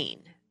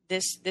pain,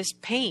 this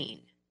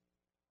pain,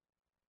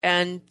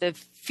 and the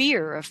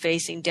fear of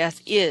facing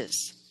death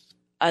is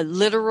a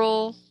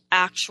literal,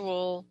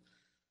 actual,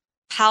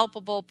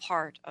 palpable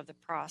part of the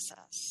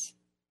process.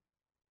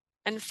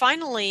 And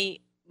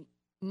finally,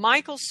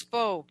 Michael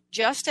spoke,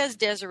 just as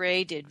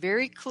Desiree did,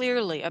 very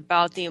clearly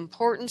about the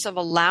importance of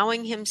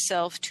allowing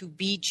himself to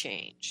be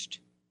changed.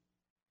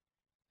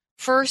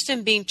 First,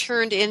 in being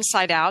turned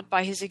inside out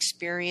by his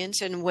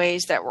experience in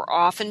ways that were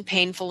often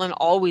painful and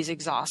always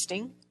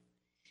exhausting.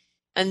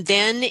 And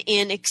then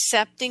in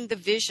accepting the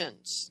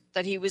visions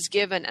that he was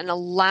given and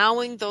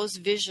allowing those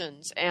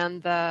visions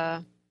and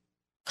the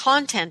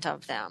content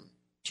of them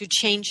to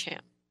change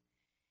him.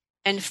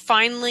 And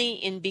finally,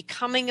 in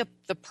becoming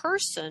the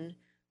person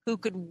who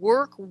could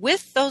work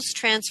with those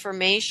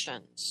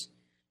transformations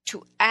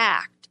to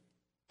act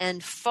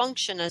and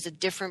function as a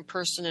different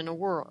person in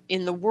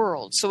the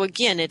world. So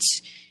again,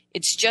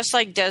 it's just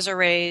like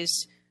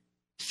Desiree's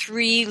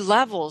 3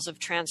 levels of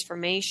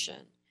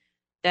transformation,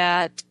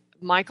 that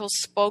Michael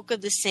spoke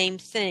of the same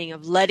thing,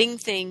 of letting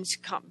things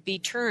be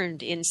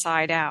turned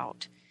inside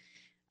out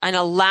and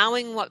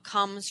allowing what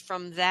comes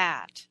from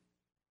that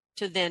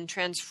to then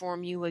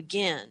transform you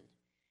again.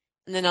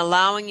 And then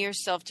allowing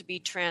yourself to be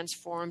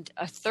transformed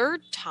a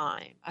third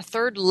time, a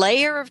third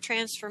layer of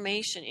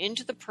transformation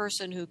into the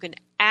person who can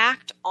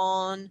act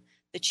on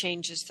the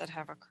changes that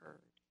have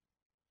occurred.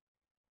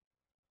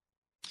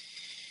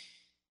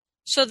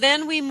 So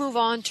then we move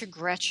on to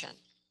Gretchen.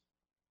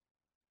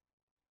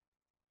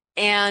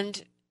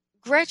 And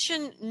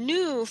Gretchen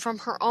knew from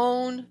her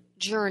own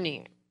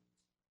journey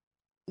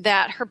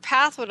that her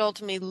path would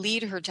ultimately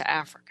lead her to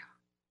Africa.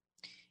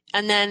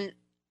 And then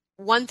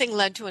one thing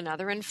led to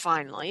another, and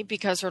finally,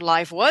 because her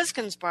life was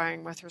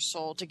conspiring with her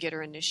soul to get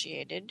her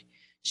initiated,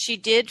 she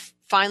did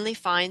finally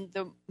find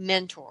the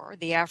mentor,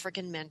 the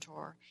African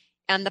mentor,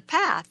 and the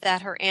path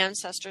that her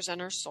ancestors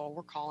and her soul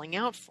were calling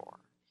out for.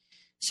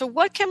 So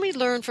what can we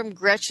learn from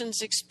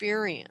Gretchen's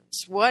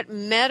experience? What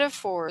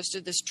metaphors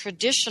did this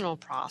traditional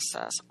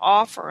process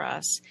offer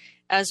us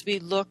as we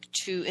look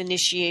to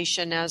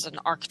initiation as an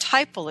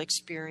archetypal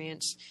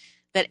experience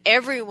that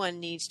everyone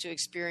needs to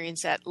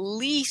experience at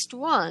least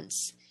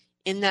once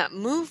in that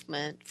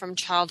movement from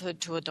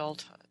childhood to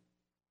adulthood?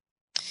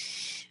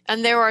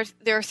 And there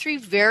are 3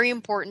 very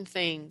important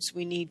things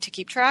we need to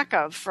keep track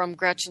of from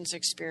Gretchen's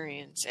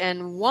experience.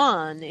 And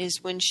one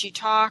is when she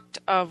talked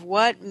of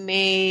what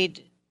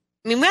made,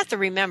 we have to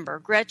remember,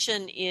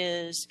 Gretchen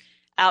is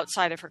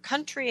outside of her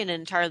country in an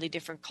entirely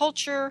different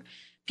culture.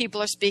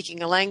 People are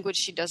speaking a language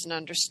she doesn't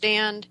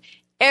understand.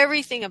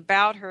 Everything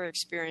about her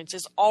experience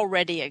is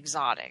already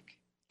exotic.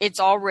 It's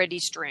already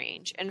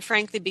strange. And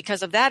frankly,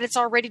 because of that, it's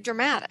already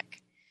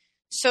dramatic.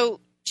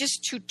 So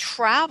just to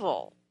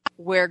travel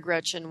where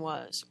Gretchen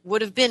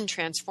would have been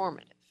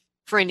transformative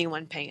for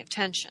anyone paying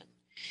attention.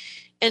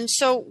 And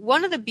so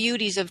one of the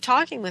beauties of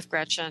talking with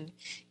Gretchen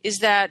is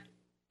that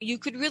you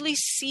could really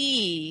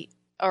see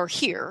or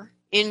hear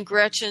in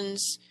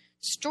Gretchen's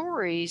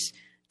stories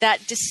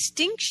that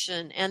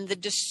distinction and the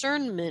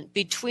discernment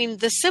between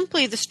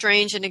simply the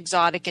strange and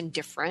exotic and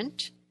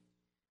different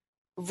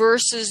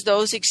versus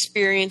those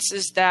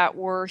experiences that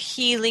were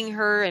healing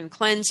her and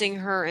cleansing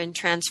her and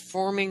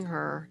transforming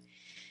her.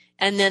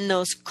 And then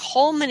those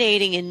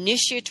culminating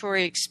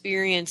initiatory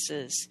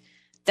experiences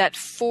that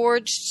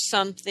forged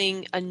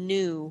something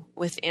anew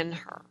within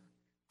her,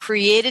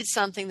 created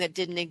something that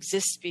didn't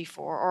exist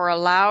before, or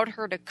allowed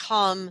her to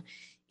come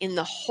in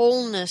the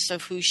wholeness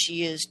of who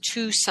she is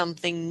to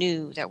something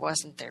new that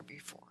wasn't there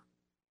before.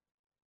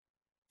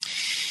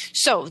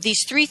 So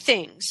these three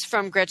things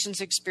from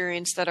Gretchen's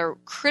experience that are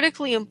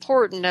critically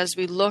important as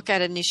we look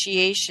at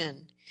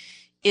initiation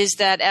is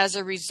that as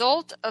a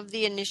result of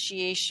the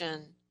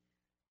initiation,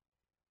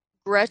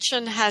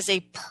 Gretchen has a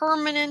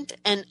permanent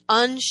and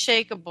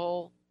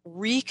unshakable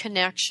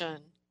reconnection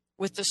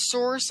with the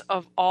source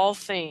of all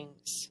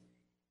things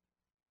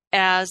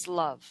as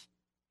love.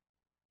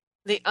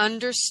 The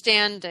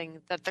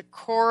understanding that the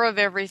core of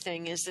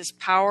everything is this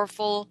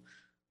powerful,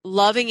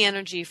 loving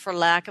energy, for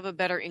lack of a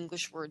better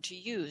English word to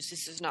use.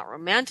 This is not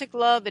romantic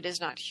love. It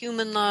is not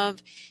human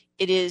love.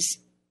 It is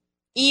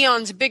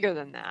eons bigger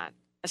than that,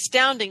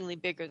 astoundingly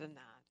bigger than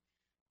that.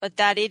 But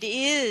that it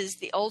is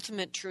the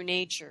ultimate true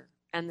nature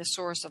and the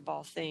source of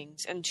all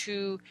things. And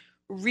to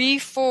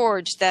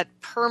reforge that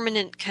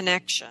permanent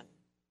connection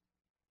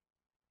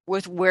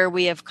with where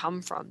we have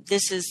come from.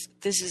 This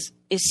is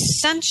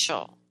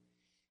essential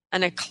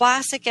and a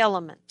classic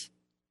element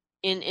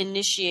in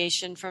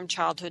initiation from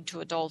childhood to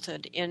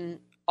adulthood in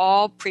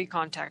all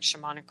pre-contact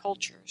shamanic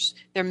cultures.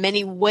 There are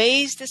many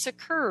ways this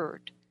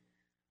occurred,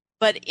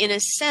 but in a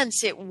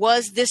sense, it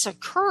was this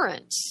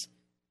occurrence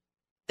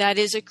that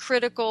is a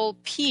critical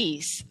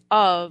piece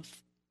of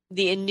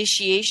the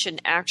initiation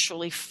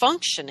actually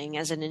functioning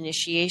as an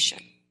initiation.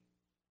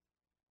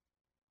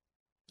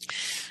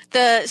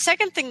 The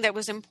second thing that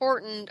was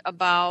important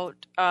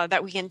about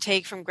that we can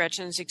take from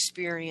Gretchen's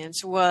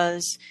experience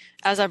was,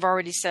 as I've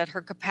already said,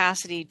 her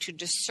capacity to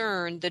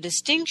discern the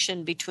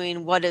distinction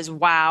between what is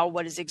wow,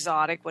 what is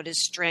exotic, what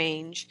is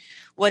strange,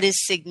 what is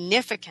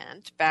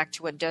significant, back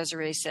to what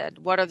Desiree said,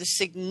 what are the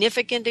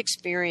significant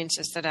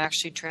experiences that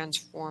actually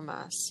transform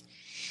us.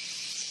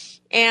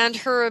 And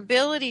her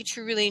ability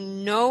to really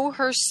know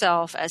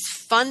herself as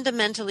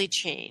fundamentally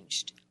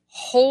changed,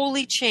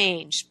 wholly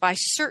changed by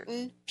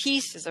certain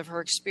pieces of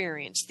her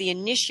experience, the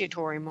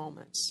initiatory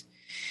moments,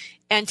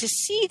 and to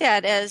see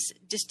that as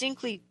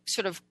distinctly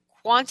sort of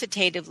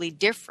quantitatively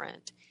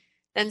different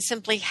than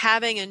simply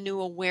having a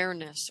new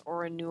awareness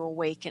or a new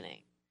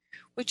awakening,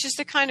 which is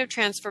the kind of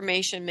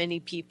transformation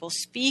many people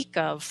speak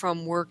of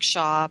from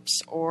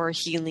workshops or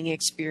healing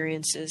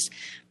experiences,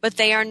 but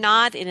they are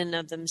not in and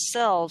of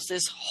themselves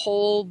this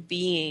whole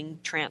being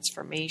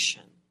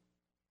transformation.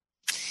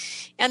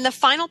 And the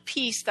final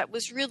piece that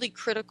was really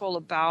critical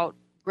about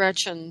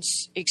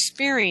Gretchen's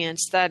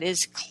experience that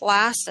is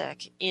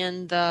classic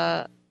in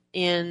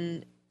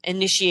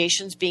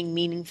initiations being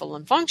meaningful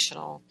and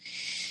functional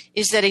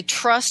is that a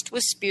trust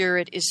with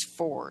spirit is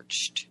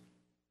forged.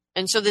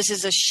 And so this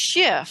is a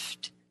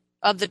shift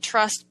of the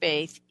trust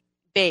base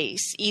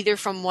either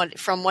from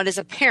what is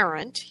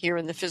apparent here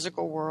in the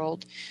physical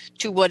world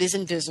to what is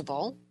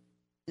invisible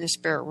in the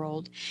spirit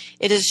world.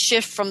 It is a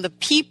shift from the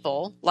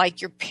people, like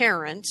your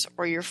parents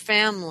or your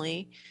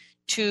family,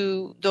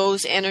 to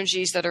those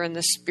energies that are in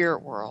the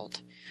spirit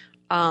world.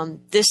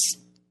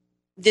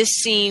 This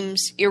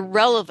seems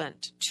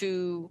irrelevant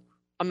to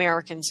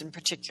Americans in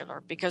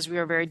particular, because we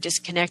are very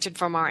disconnected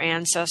from our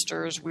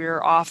ancestors.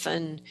 We're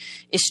often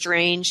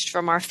estranged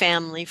from our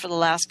family for the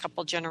last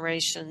couple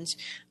generations,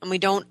 and we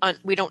don't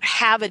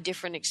have a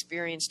different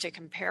experience to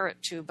compare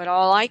it to. But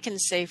all I can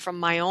say from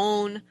my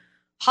own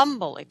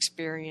humble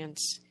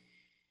experience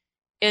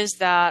is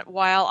that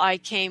while I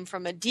came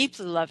from a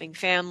deeply loving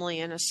family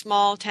in a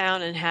small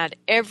town and had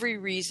every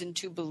reason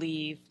to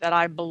believe that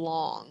I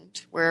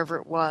belonged wherever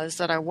it was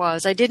that I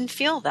was, I didn't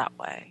feel that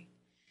way.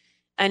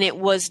 And it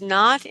was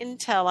not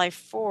until I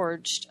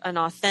forged an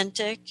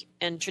authentic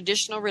and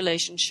traditional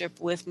relationship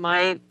with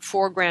my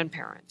four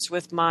grandparents,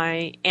 with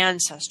my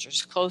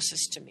ancestors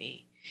closest to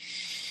me,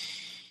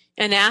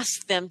 and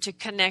asked them to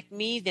connect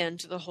me then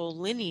to the whole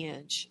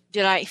lineage,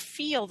 did I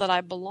feel that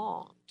I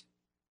belonged.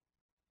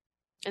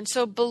 And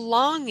so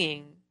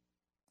belonging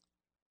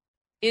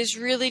is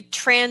really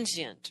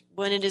transient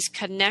when it is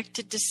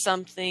connected to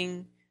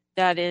something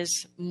that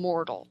is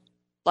mortal,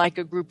 like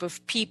a group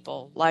of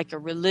people, like a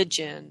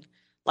religion,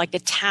 like a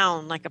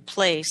town, like a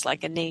place,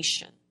 like a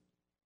nation.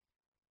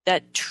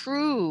 That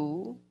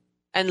true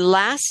and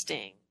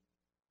lasting,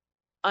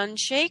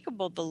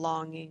 unshakable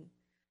belonging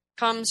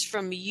comes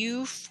from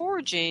you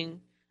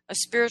forging a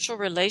spiritual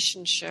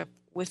relationship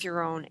with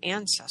your own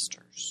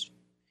ancestors.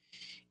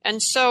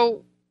 And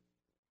so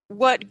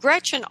what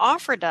Gretchen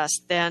offered us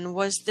then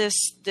was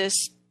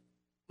this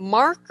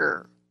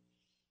marker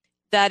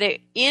that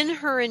in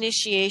her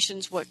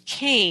initiations, what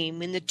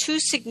came in the two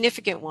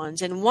significant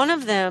ones, and one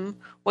of them,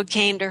 what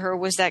came to her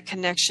was that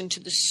connection to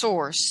the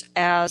source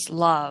as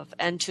love,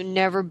 and to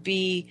never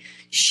be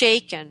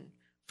shaken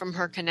from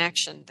her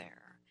connection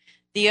there.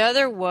 The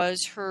other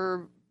was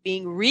her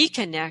being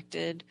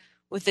reconnected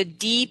with a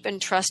deep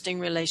and trusting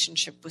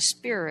relationship with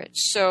spirit.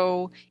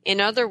 So, in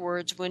other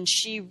words, when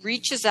she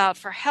reaches out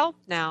for help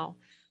now,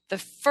 the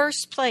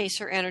first place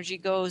her energy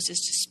goes is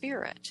to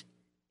spirit.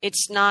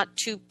 It's not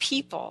to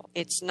people.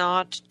 It's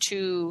not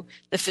to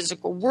the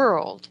physical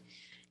world.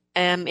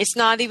 It's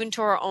not even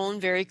to our own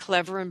very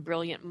clever and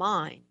brilliant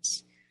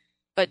minds,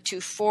 but to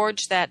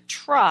forge that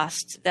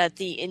trust that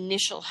the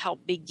initial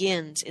help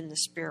begins in the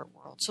spirit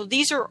world. So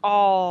these are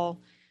all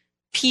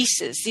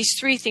pieces, these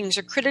three things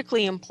are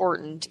critically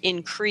important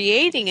in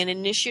creating an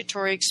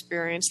initiatory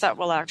experience that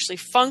will actually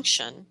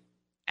function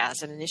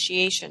as an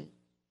initiation.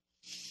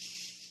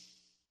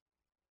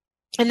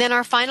 And then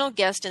our final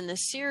guest in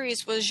this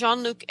series was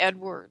Jean-Luc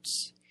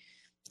Edwards.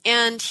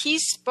 And he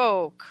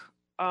spoke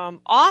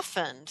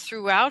often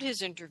throughout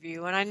his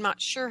interview, and I'm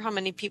not sure how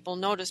many people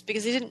noticed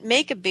because he didn't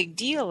make a big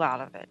deal out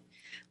of it.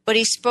 But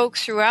he spoke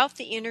throughout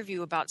the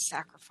interview about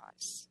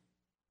sacrifice.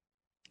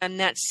 And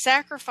that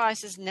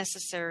sacrifice is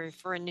necessary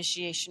for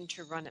initiation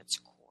to run its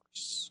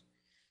course.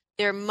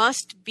 There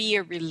must be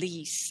a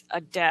release,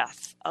 a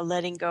death, a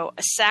letting go,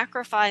 a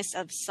sacrifice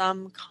of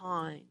some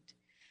kind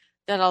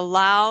that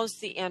allows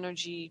the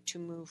energy to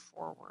move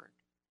forward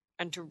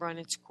and to run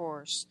its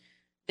course.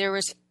 There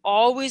is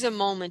always a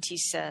moment, he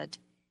said,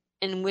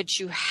 in which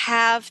you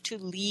have to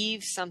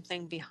leave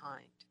something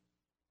behind.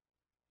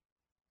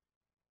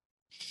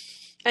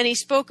 And he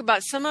spoke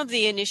about some of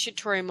the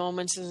initiatory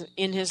moments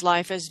in his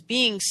life as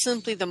being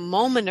simply the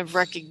moment of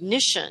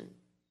recognition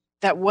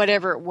that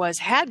whatever it was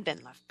had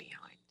been left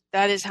behind.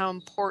 That is how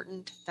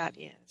important that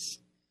is.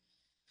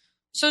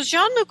 So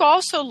Jean-Luc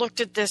also looked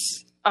at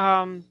this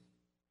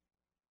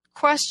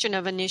question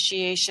of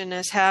initiation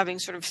as having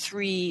sort of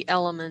three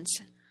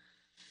elements.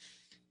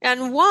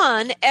 And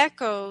one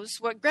echoes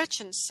what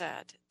Gretchen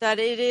said, that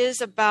it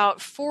is about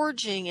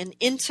forging an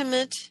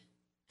intimate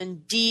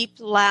and deep,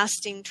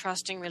 lasting,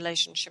 trusting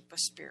relationship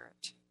with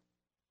Spirit.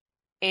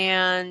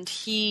 And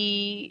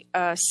he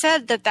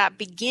said that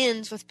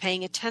begins with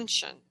paying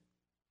attention,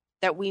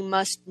 that we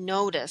must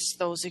notice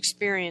those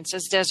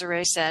experiences,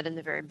 Desiree said in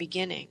the very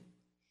beginning.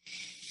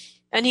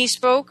 And he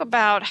spoke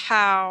about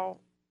how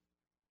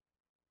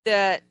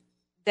that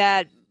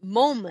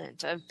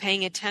moment of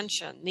paying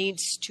attention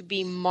needs to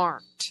be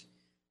marked,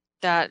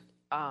 that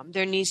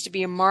there needs to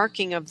be a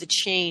marking of the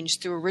change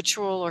through a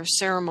ritual or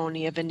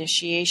ceremony of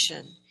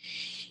initiation.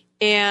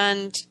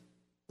 And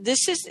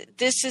this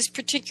is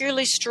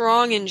particularly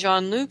strong in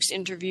Jean-Luc's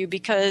interview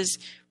because,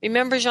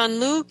 remember,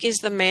 Jean-Luc is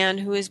the man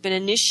who has been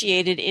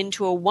initiated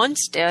into a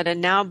once dead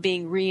and now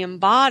being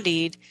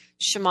re-embodied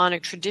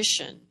shamanic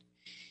tradition.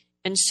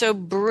 And so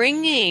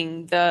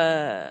bringing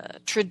the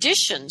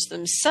traditions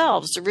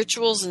themselves, the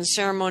rituals and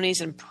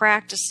ceremonies and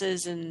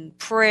practices and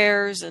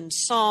prayers and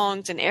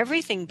songs and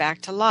everything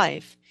back to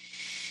life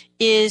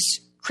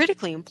is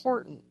critically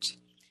important.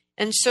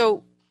 And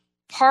so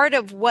part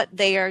of what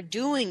they are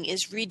doing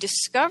is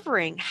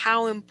rediscovering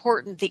how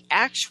important the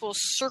actual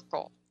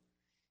circle,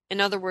 in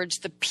other words,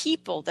 the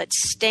people that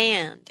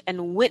stand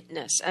and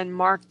witness and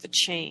mark the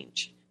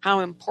change, how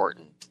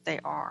important they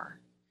are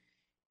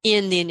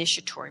in the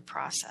initiatory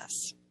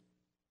process.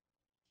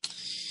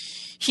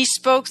 He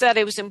spoke that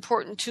it was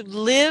important to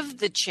live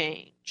the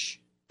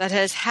change that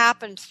has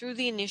happened through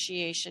the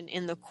initiation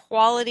in the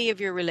quality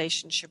of your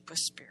relationship with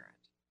Spirit.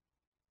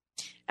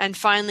 And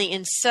finally,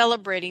 in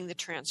celebrating the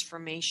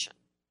transformation.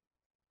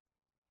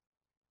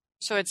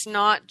 So it's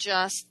not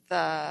just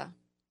the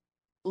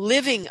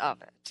living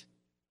of it,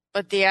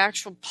 but the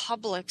actual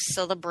public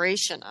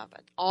celebration of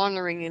it,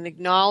 honoring and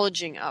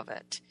acknowledging of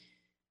it,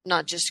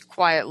 not just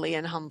quietly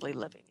and humbly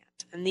living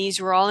it. And these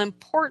were all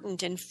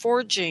important in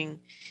forging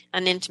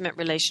an intimate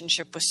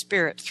relationship with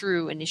Spirit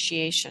through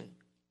initiation.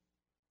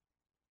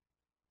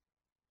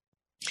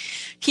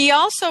 He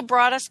also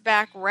brought us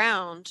back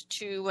round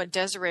to what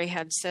Desiree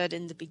had said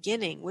in the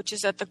beginning, which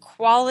is that the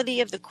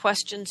quality of the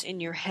questions in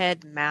your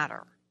head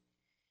matter.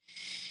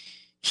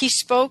 He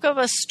spoke of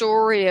a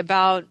story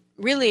about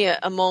really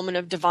a moment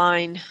of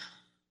divine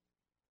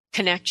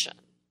connection.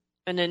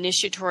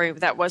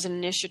 That was an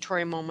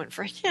initiatory moment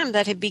for him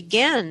that had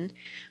begun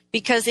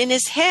because in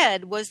his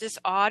head was this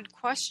odd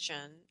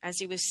question as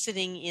he was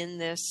sitting in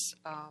this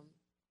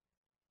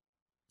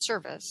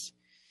service.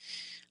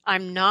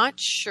 I'm not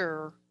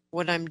sure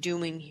what I'm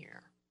doing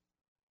here.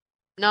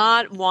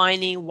 Not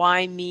whining,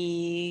 why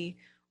me?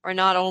 Or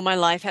not, oh, my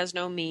life has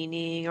no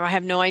meaning, or I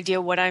have no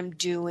idea what I'm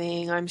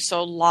doing, I'm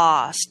so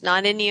lost.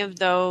 Not any of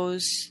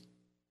those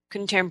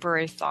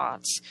contemporary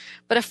thoughts,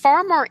 but a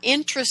far more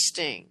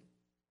interesting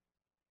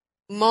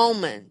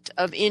moment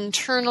of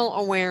internal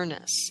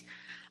awareness.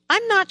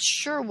 I'm not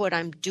sure what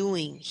I'm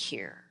doing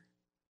here.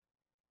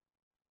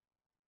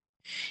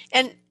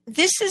 And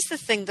this is the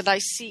thing that I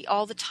see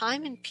all the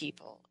time in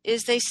people,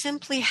 is they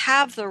simply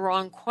have the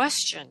wrong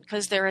question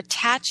because they're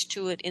attached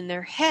to it in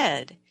their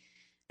head.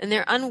 And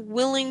they're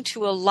unwilling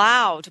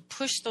to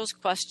push those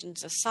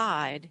questions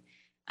aside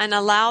and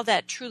allow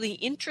that truly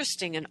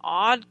interesting and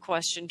odd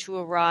question to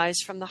arise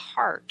from the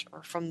heart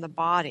or from the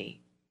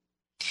body.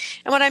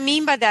 And what I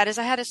mean by that is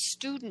I had a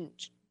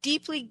student,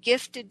 deeply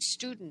gifted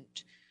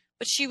student,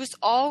 but she was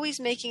always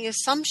making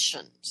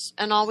assumptions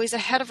and always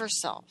ahead of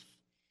herself.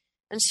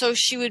 And so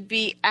she would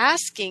be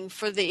asking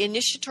for the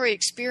initiatory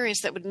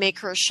experience that would make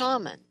her a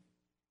shaman,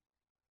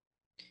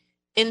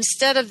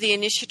 instead of the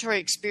initiatory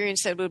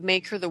experience that would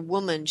make her the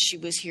woman she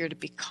was here to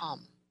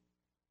become.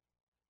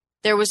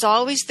 There was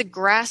always the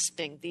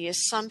grasping, the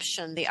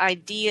assumption, the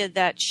idea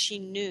that she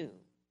knew.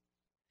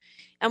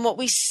 And what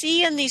we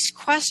see in these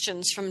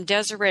questions from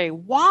Desiree,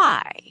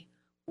 why?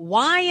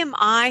 Why am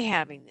I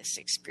having this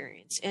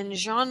experience? And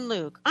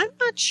Jean-Luc, I'm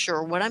not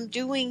sure what I'm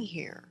doing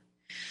here.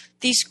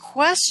 These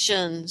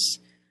questions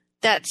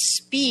that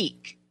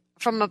speak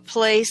from a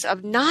place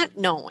of not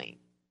knowing,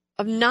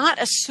 of not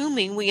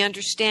assuming we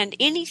understand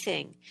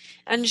anything.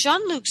 And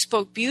Jean-Luc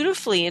spoke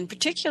beautifully in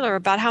particular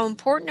about how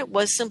important it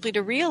was simply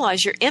to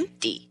realize you're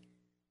empty,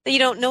 that you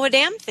don't know a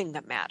damn thing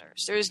that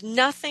matters. There is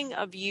nothing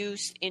of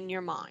use in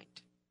your mind.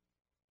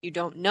 You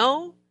don't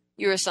know,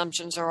 your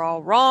assumptions are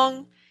all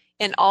wrong,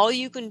 and all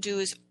you can do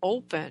is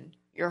open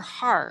your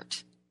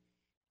heart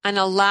and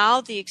allow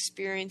the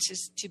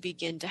experiences to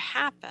begin to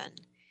happen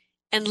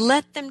and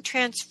let them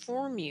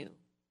transform you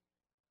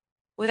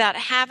without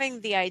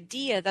having the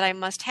idea that I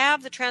must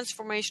have the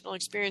transformational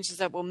experiences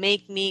that will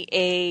make me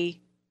a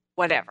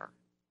whatever.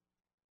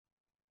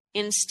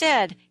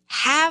 Instead,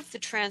 have the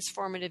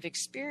transformative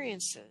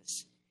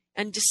experiences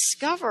and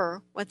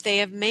discover what they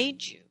have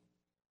made you.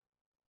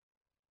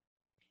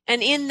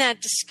 And in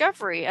that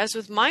discovery, as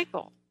with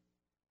Michael,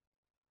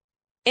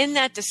 in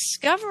that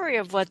discovery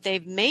of what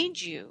they've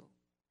made you,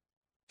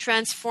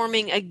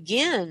 transforming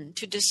again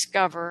to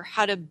discover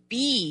how to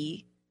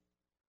be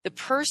the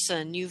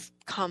person you've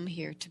come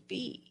here to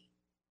be.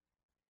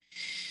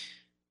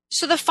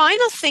 So the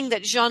final thing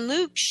that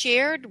Jean-Luc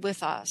shared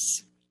with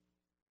us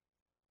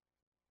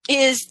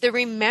is the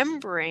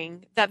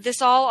remembering that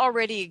this all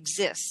already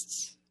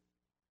exists.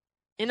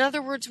 In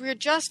other words, we're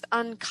just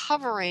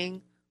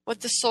uncovering what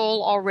the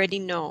soul already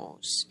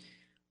knows.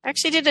 I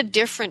actually did a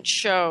different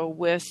show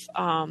with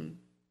Tom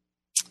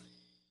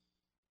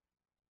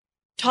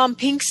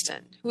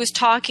Pinkston, who was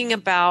talking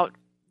about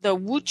the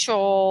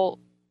Wuchol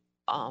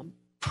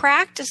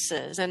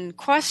practices and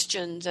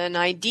questions and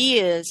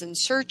ideas and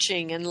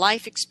searching and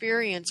life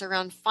experience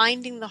around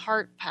finding the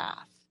heart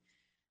path,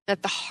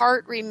 that the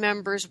heart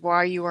remembers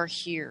why you are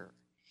here.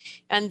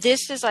 And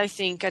this is, I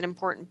think, an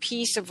important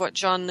piece of what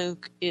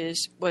Jean-Luc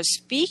was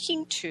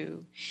speaking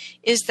to,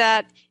 is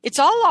that it's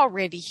all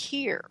already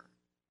here.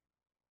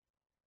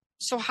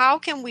 So how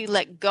can we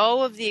let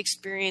go of the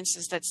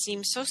experiences that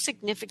seem so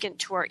significant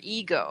to our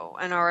ego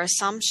and our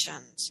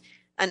assumptions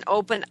and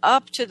open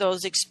up to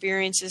those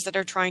experiences that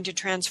are trying to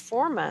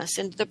transform us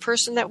into the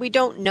person that we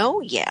don't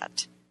know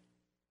yet?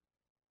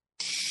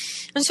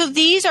 And so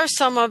these are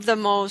some of the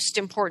most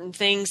important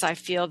things I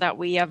feel that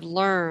we have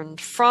learned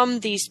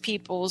from these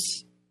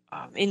people's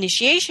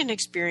initiation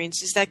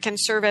experiences that can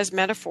serve as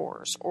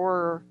metaphors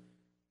or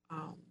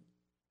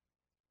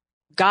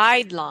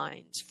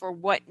guidelines for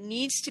what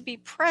needs to be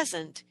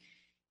present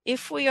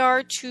if we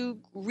are to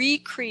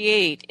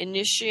recreate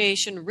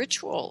initiation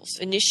rituals,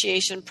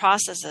 initiation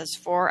processes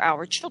for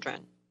our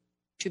children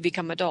to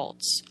become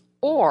adults,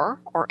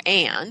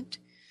 and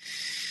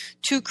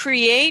to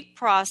create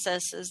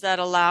processes that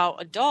allow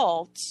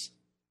adults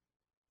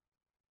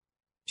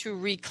to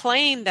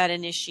reclaim that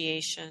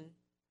initiation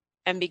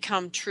and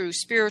become true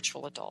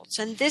spiritual adults.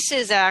 And this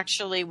is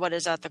actually what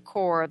is at the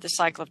core of the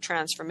cycle of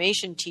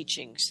transformation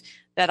teachings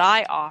that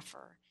I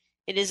offer.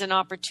 It is an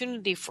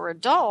opportunity for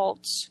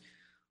adults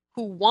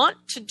who want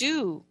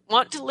to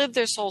live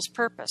their soul's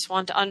purpose,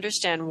 want to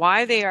understand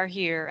why they are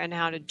here and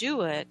how to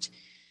do it,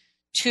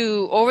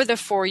 to, over the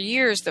 4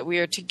 years that we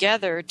are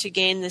together, to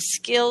gain the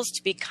skills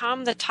to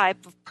become the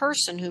type of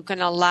person who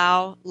can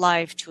allow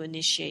life to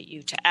initiate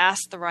you, to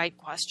ask the right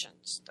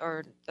questions,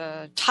 or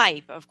the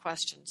type of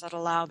questions that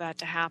allow that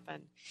to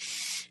happen,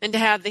 and to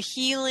have the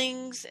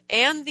healings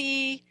and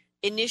the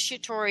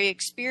initiatory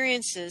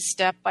experiences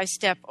step by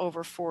step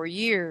over 4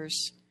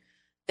 years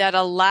that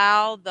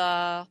allow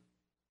the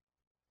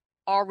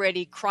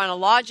already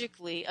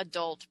chronologically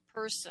adult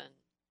person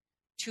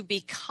to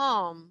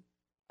become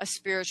a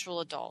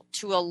spiritual adult,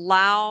 to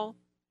allow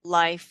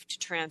life to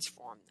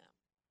transform them,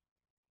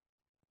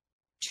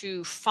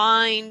 to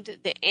find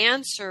the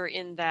answer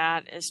in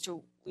that as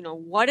to,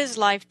 what is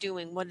life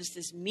doing? What does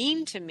this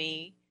mean to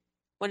me?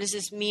 What does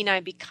this mean I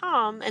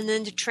become? And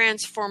then to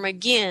transform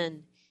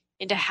again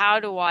into how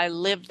do I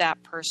live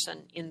that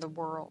person in the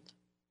world.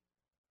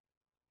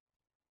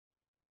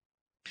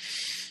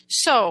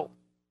 So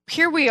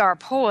here we are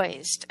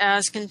poised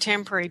as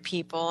contemporary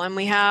people, and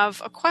we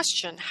have a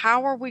question.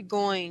 How are we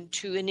going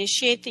to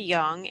initiate the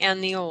young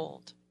and the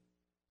old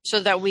so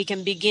that we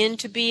can begin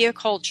to be a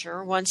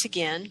culture once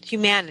again,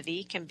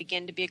 humanity can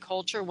begin to be a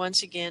culture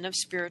once again of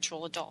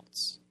spiritual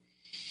adults?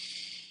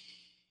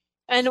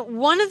 And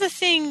one of the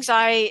things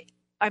I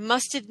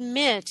must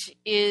admit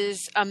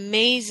is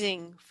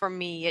amazing for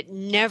me, it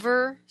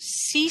never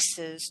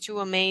ceases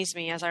to amaze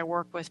me as I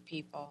work with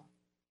people,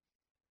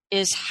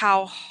 is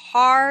how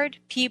hard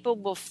people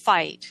will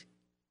fight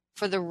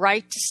for the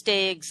right to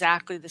stay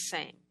exactly the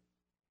same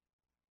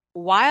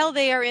while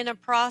they are in a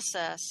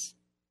process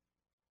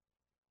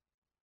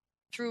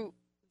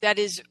that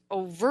is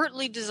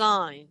overtly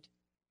designed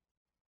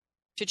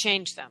to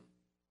change them.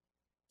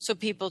 So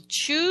people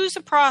choose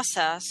a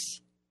process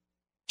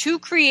to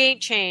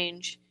create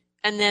change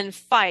and then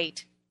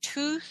fight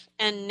tooth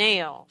and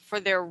nail for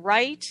their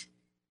right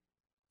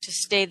to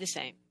stay the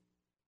same.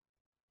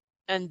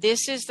 And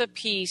this is the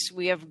piece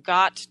we have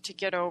got to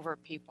get over,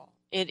 people.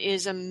 It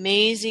is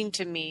amazing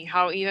to me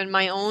how even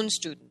my own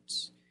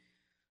students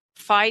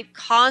fight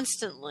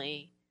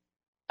constantly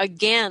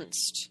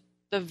against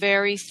the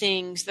very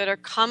things that are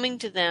coming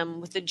to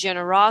them with the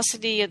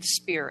generosity of the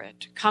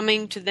Spirit,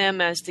 coming to them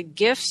as the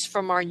gifts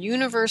from our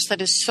universe that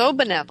is so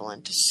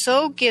benevolent,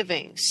 so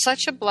giving,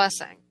 such a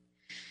blessing,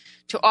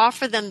 to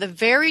offer them the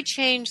very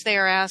change they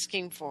are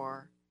asking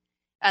for,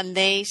 and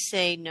they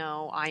say,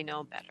 no, I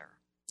know better.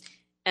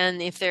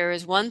 And if there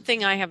is one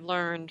thing I have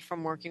learned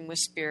from working with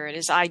Spirit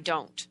is I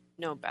don't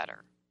know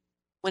better.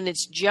 When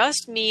it's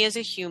just me as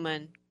a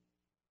human,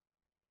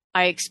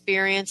 I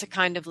experience a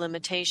kind of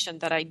limitation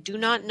that I do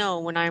not know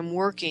when I'm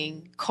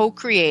working,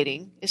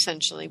 co-creating,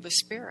 essentially, with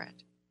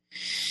Spirit.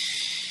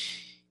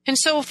 And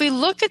so if we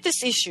look at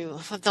this issue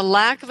of the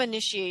lack of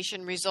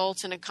initiation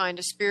results in a kind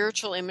of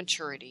spiritual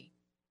immaturity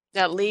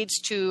that leads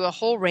to a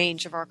whole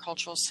range of our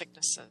cultural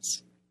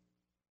sicknesses,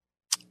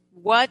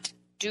 what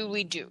do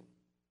we do?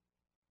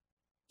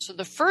 So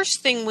the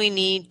first thing we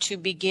need to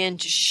begin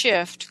to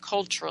shift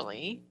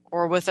culturally,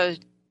 or with a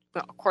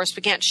well, of course,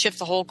 we can't shift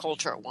the whole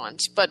culture at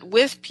once, but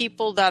with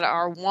people that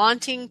are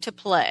wanting to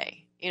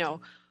play,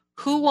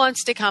 who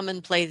wants to come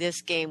and play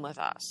this game with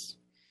us?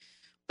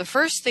 The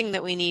first thing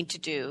that we need to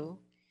do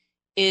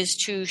is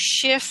to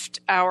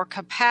shift our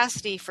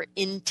capacity for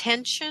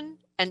intention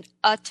and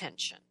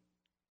attention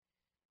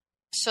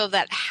so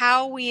that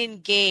how we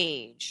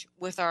engage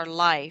with our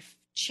life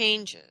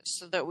changes,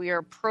 so that we are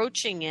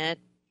approaching it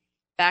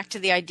back to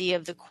the idea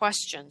of the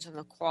questions and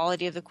the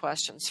quality of the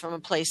questions from a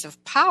place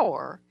of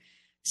power,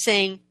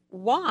 saying,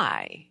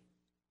 why?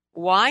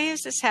 Why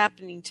is this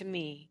happening to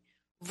me?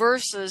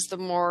 Versus the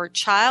more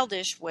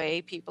childish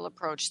way people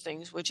approach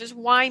things, which is,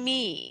 why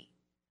me?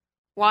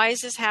 Why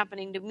is this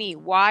happening to me?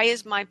 Why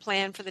is my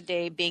plan for the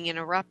day being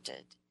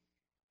interrupted?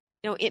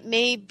 It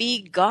may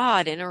be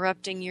God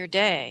interrupting your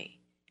day,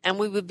 and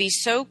we would be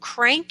so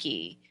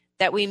cranky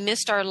that we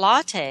missed our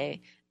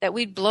latte that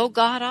we'd blow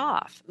God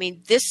off.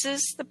 This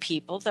is the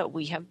people that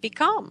we have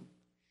become.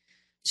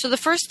 So the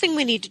first thing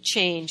we need to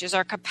change is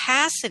our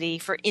capacity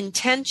for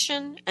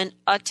intention and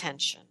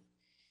attention,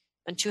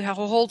 and to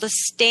hold a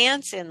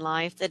stance in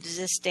life that is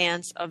a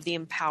stance of the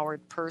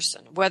empowered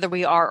person. Whether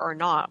we are or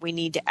not, we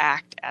need to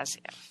act as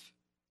if.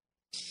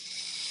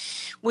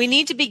 We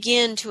need to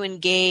begin to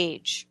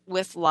engage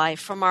with life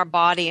from our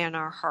body and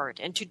our heart,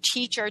 and to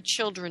teach our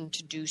children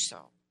to do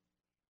so.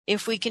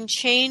 If we can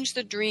change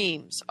the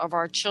dreams of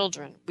our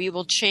children, we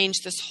will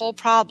change this whole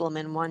problem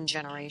in one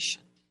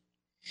generation.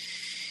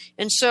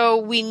 And so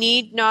we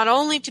need not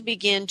only to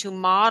begin to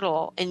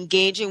model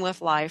engaging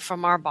with life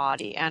from our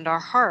body and our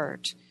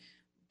heart,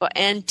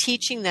 and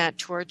teaching that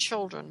to our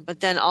children, but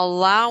then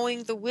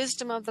allowing the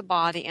wisdom of the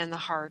body and the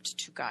heart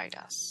to guide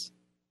us.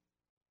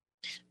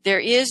 There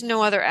is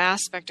no other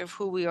aspect of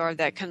who we are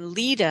that can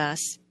lead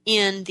us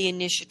in the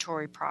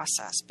initiatory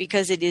process,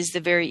 because it is the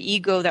very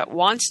ego that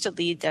wants to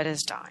lead that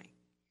is dying.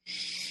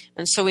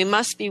 And so we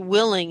must be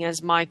willing,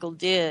 as Michael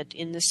did,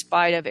 in the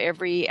spite of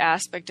every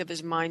aspect of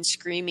his mind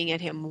screaming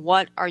at him,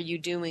 what are you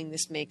doing?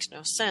 This makes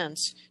no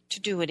sense, to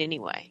do it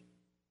anyway.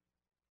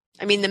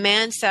 The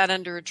man sat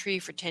under a tree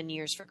for 10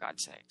 years, for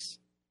God's sakes.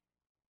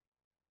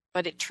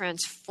 But it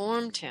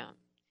transformed him,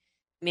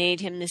 made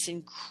him this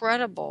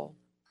incredible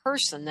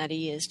person that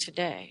he is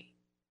today.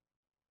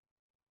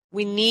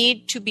 We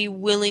need to be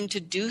willing to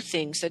do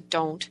things that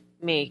don't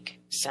make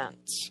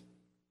sense,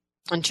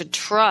 and to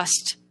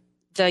trust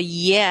the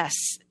yes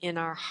in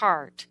our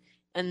heart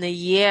and the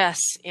yes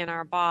in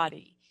our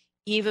body,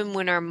 even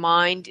when our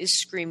mind is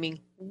screaming,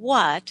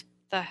 what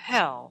the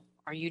hell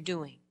are you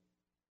doing?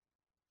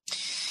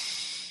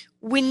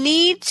 We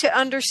need to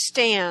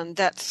understand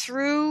that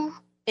through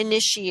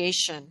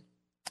initiation,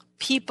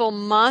 people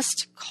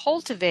must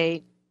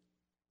cultivate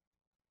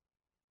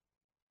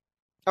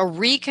a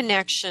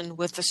reconnection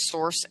with the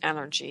source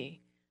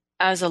energy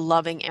as a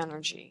loving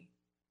energy.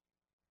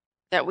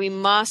 That we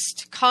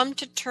must come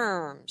to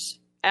terms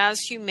as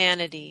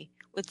humanity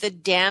with the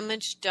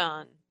damage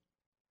done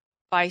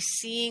by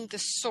seeing the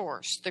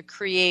source, the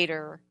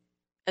creator,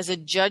 as a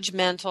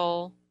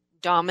judgmental,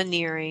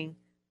 domineering,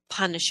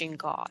 punishing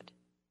God.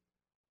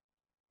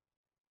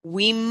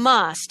 We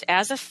must,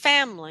 as a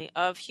family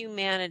of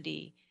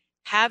humanity,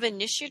 have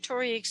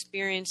initiatory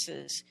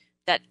experiences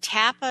that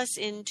tap us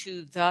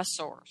into the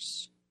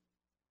source.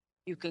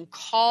 You can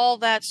call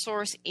that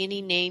source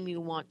any name you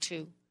want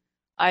to.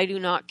 I do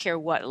not care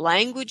what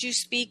language you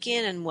speak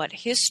in and what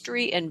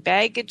history and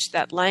baggage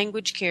that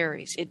language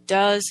carries. It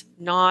does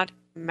not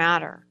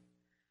matter.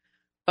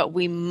 But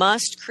we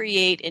must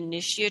create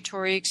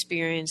initiatory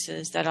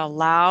experiences that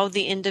allow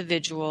the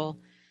individual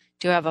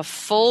to have a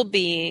full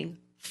being,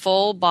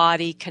 full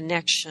body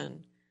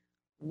connection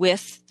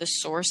with the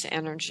source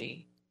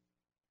energy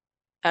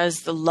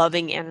as the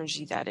loving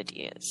energy that it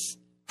is.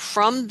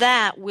 From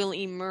that will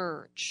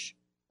emerge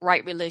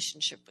right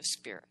relationship with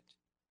spirit,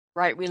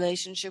 right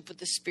relationship with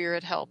the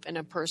spirit help in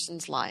a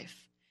person's life.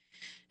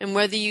 And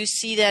whether you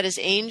see that as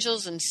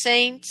angels and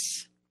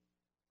saints,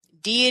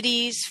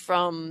 deities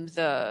from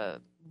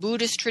the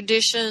Buddhist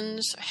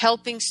traditions,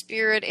 helping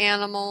spirit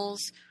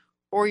animals,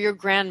 or your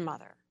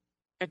grandmother.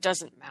 It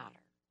doesn't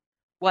matter.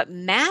 What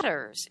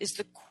matters is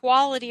the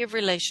quality of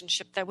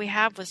relationship that we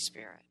have with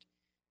Spirit,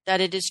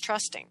 that it is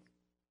trusting,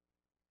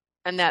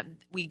 and that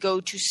we go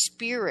to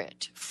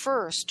Spirit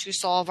first to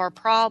solve our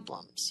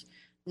problems,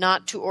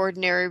 not to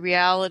ordinary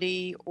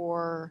reality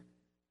or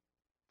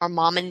our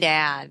mom and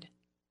dad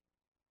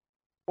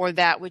or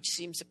that which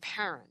seems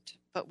apparent.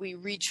 But we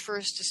reach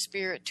first to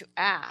Spirit to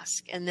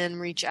ask and then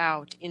reach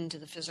out into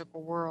the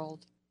physical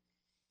world.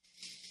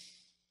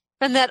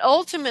 And that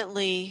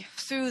ultimately,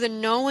 through the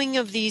knowing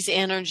of these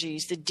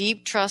energies, the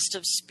deep trust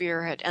of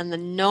Spirit, and the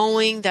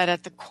knowing that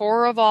at the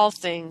core of all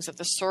things, at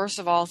the source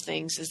of all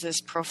things, is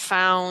this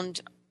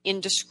profound,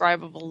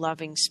 indescribable,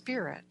 loving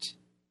Spirit,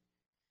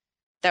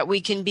 that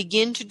we can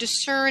begin to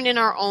discern in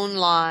our own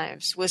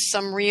lives with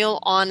some real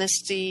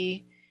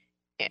honesty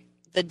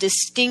the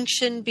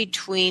distinction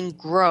between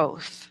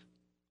growth,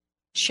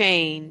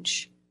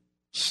 change,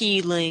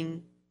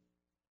 healing,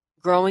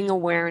 growing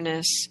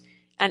awareness,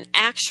 and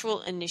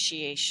actual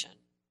initiation.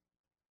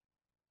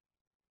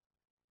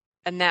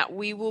 And that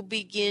we will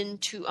begin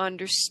to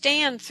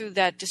understand through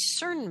that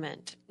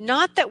discernment,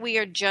 not that we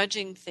are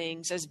judging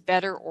things as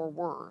better or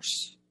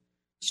worse,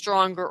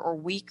 stronger or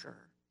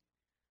weaker,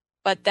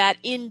 but that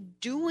in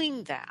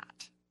doing that,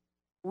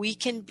 we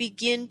can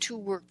begin to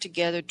work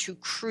together to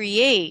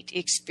create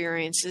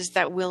experiences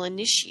that will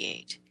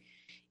initiate.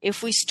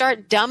 If we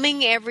start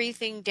dumbing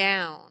everything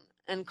down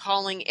and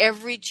calling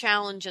every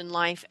challenge in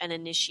life an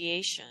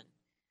initiation,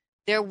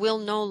 there will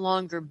no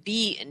longer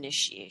be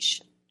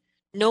initiation.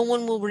 No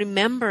one will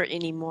remember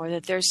anymore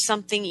that there's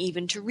something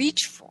even to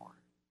reach for.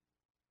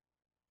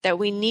 That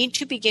we need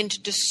to begin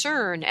to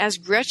discern, as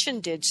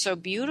Gretchen did so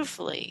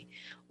beautifully,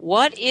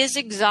 what is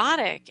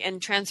exotic and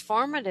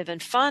transformative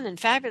and fun and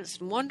fabulous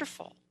and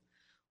wonderful.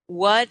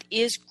 What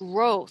is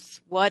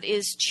growth? What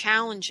is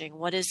challenging?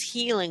 What is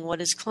healing?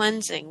 What is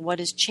cleansing? What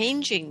is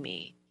changing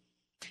me?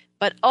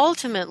 But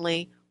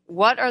ultimately,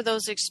 what are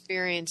those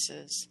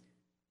experiences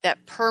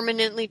that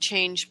permanently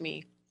changed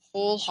me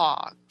whole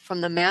hog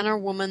from the man or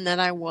woman that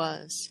I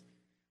was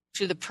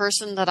to the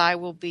person that I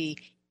will be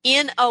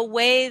in a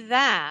way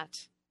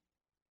that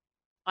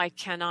I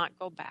cannot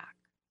go back?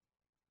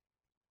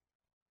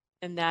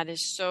 And that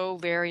is so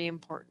very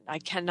important. I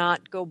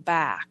cannot go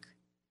back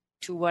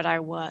to what I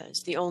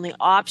was. The only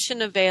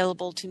option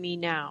available to me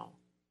now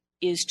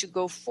is to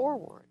go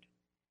forward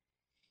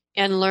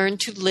and learn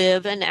to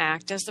live and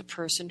act as the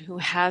person who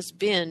has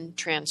been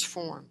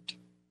transformed.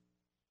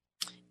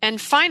 And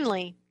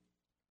finally,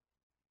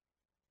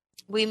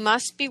 we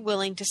must be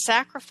willing to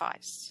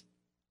sacrifice,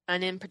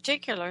 and in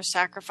particular,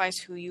 sacrifice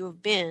who you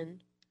have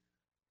been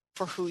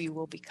for who you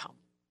will become.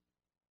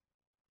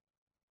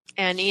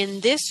 And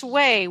in this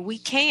way, we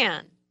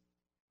can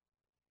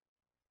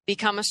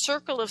become a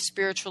circle of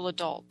spiritual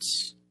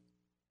adults.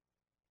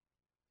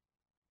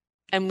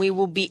 And we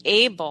will be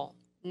able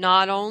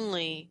not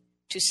only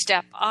to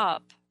step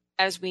up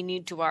as we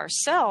need to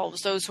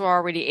ourselves, those who are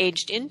already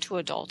aged into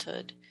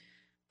adulthood,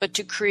 but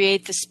to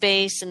create the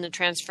space and the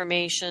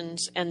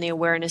transformations and the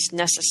awareness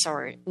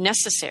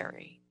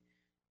necessary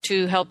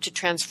to help to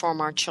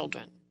transform our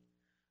children.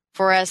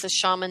 For as the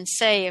shamans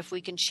say, if we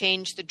can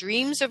change the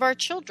dreams of our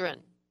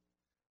children,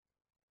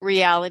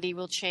 reality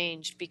will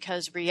change,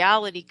 because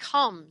reality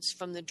comes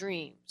from the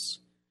dreams.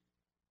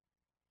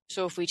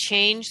 So if we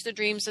change the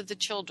dreams of the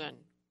children,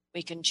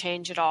 we can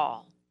change it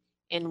all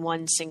in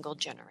one single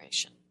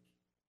generation.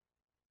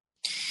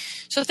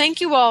 So thank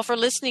you all for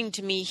listening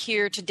to me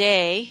here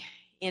today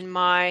in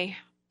my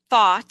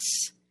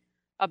thoughts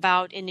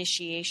about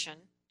initiation.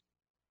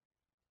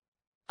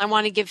 I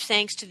want to give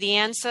thanks to the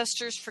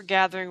ancestors for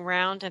gathering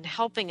around and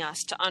helping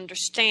us to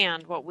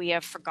understand what we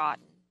have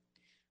forgotten.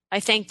 I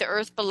thank the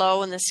earth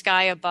below and the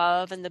sky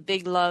above and the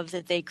big love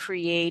that they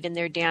create in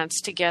their dance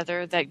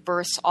together that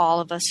births all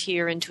of us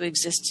here into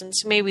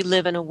existence. May we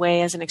live in a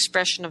way as an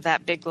expression of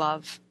that big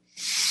love.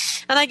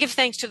 And I give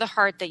thanks to the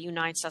heart that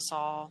unites us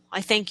all.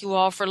 I thank you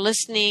all for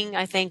listening.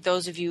 I thank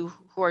those of you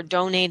who are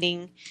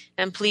donating.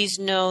 And please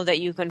know that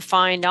you can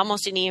find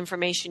almost any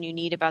information you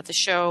need about the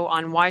show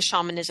on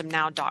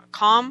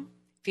whyshamanismnow.com.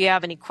 If you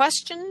have any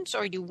questions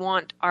or you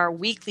want our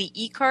weekly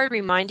e-card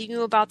reminding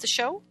you about the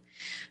show,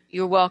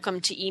 you're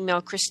welcome to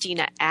email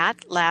Christina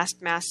at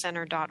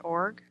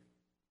lastmasscenter.org.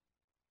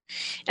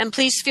 And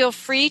please feel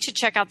free to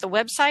check out the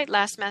website,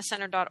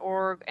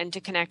 lastmasscenter.org, and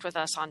to connect with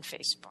us on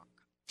Facebook.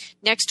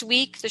 Next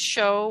week, the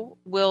show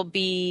will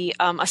be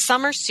a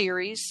summer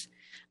series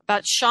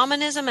about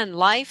shamanism and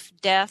life,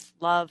 death,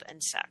 love,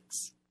 and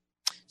sex.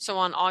 So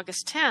on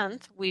August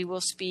 10th, we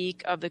will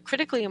speak of the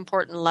critically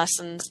important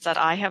lessons that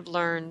I have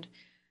learned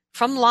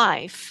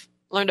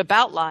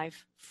about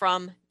life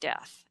from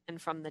death and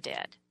from the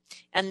dead.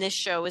 And this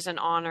show is in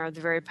honor of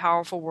the very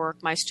powerful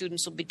work my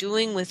students will be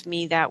doing with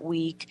me that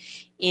week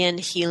in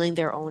healing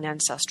their own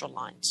ancestral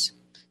lines.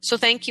 So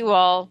thank you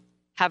all.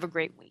 Have a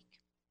great week.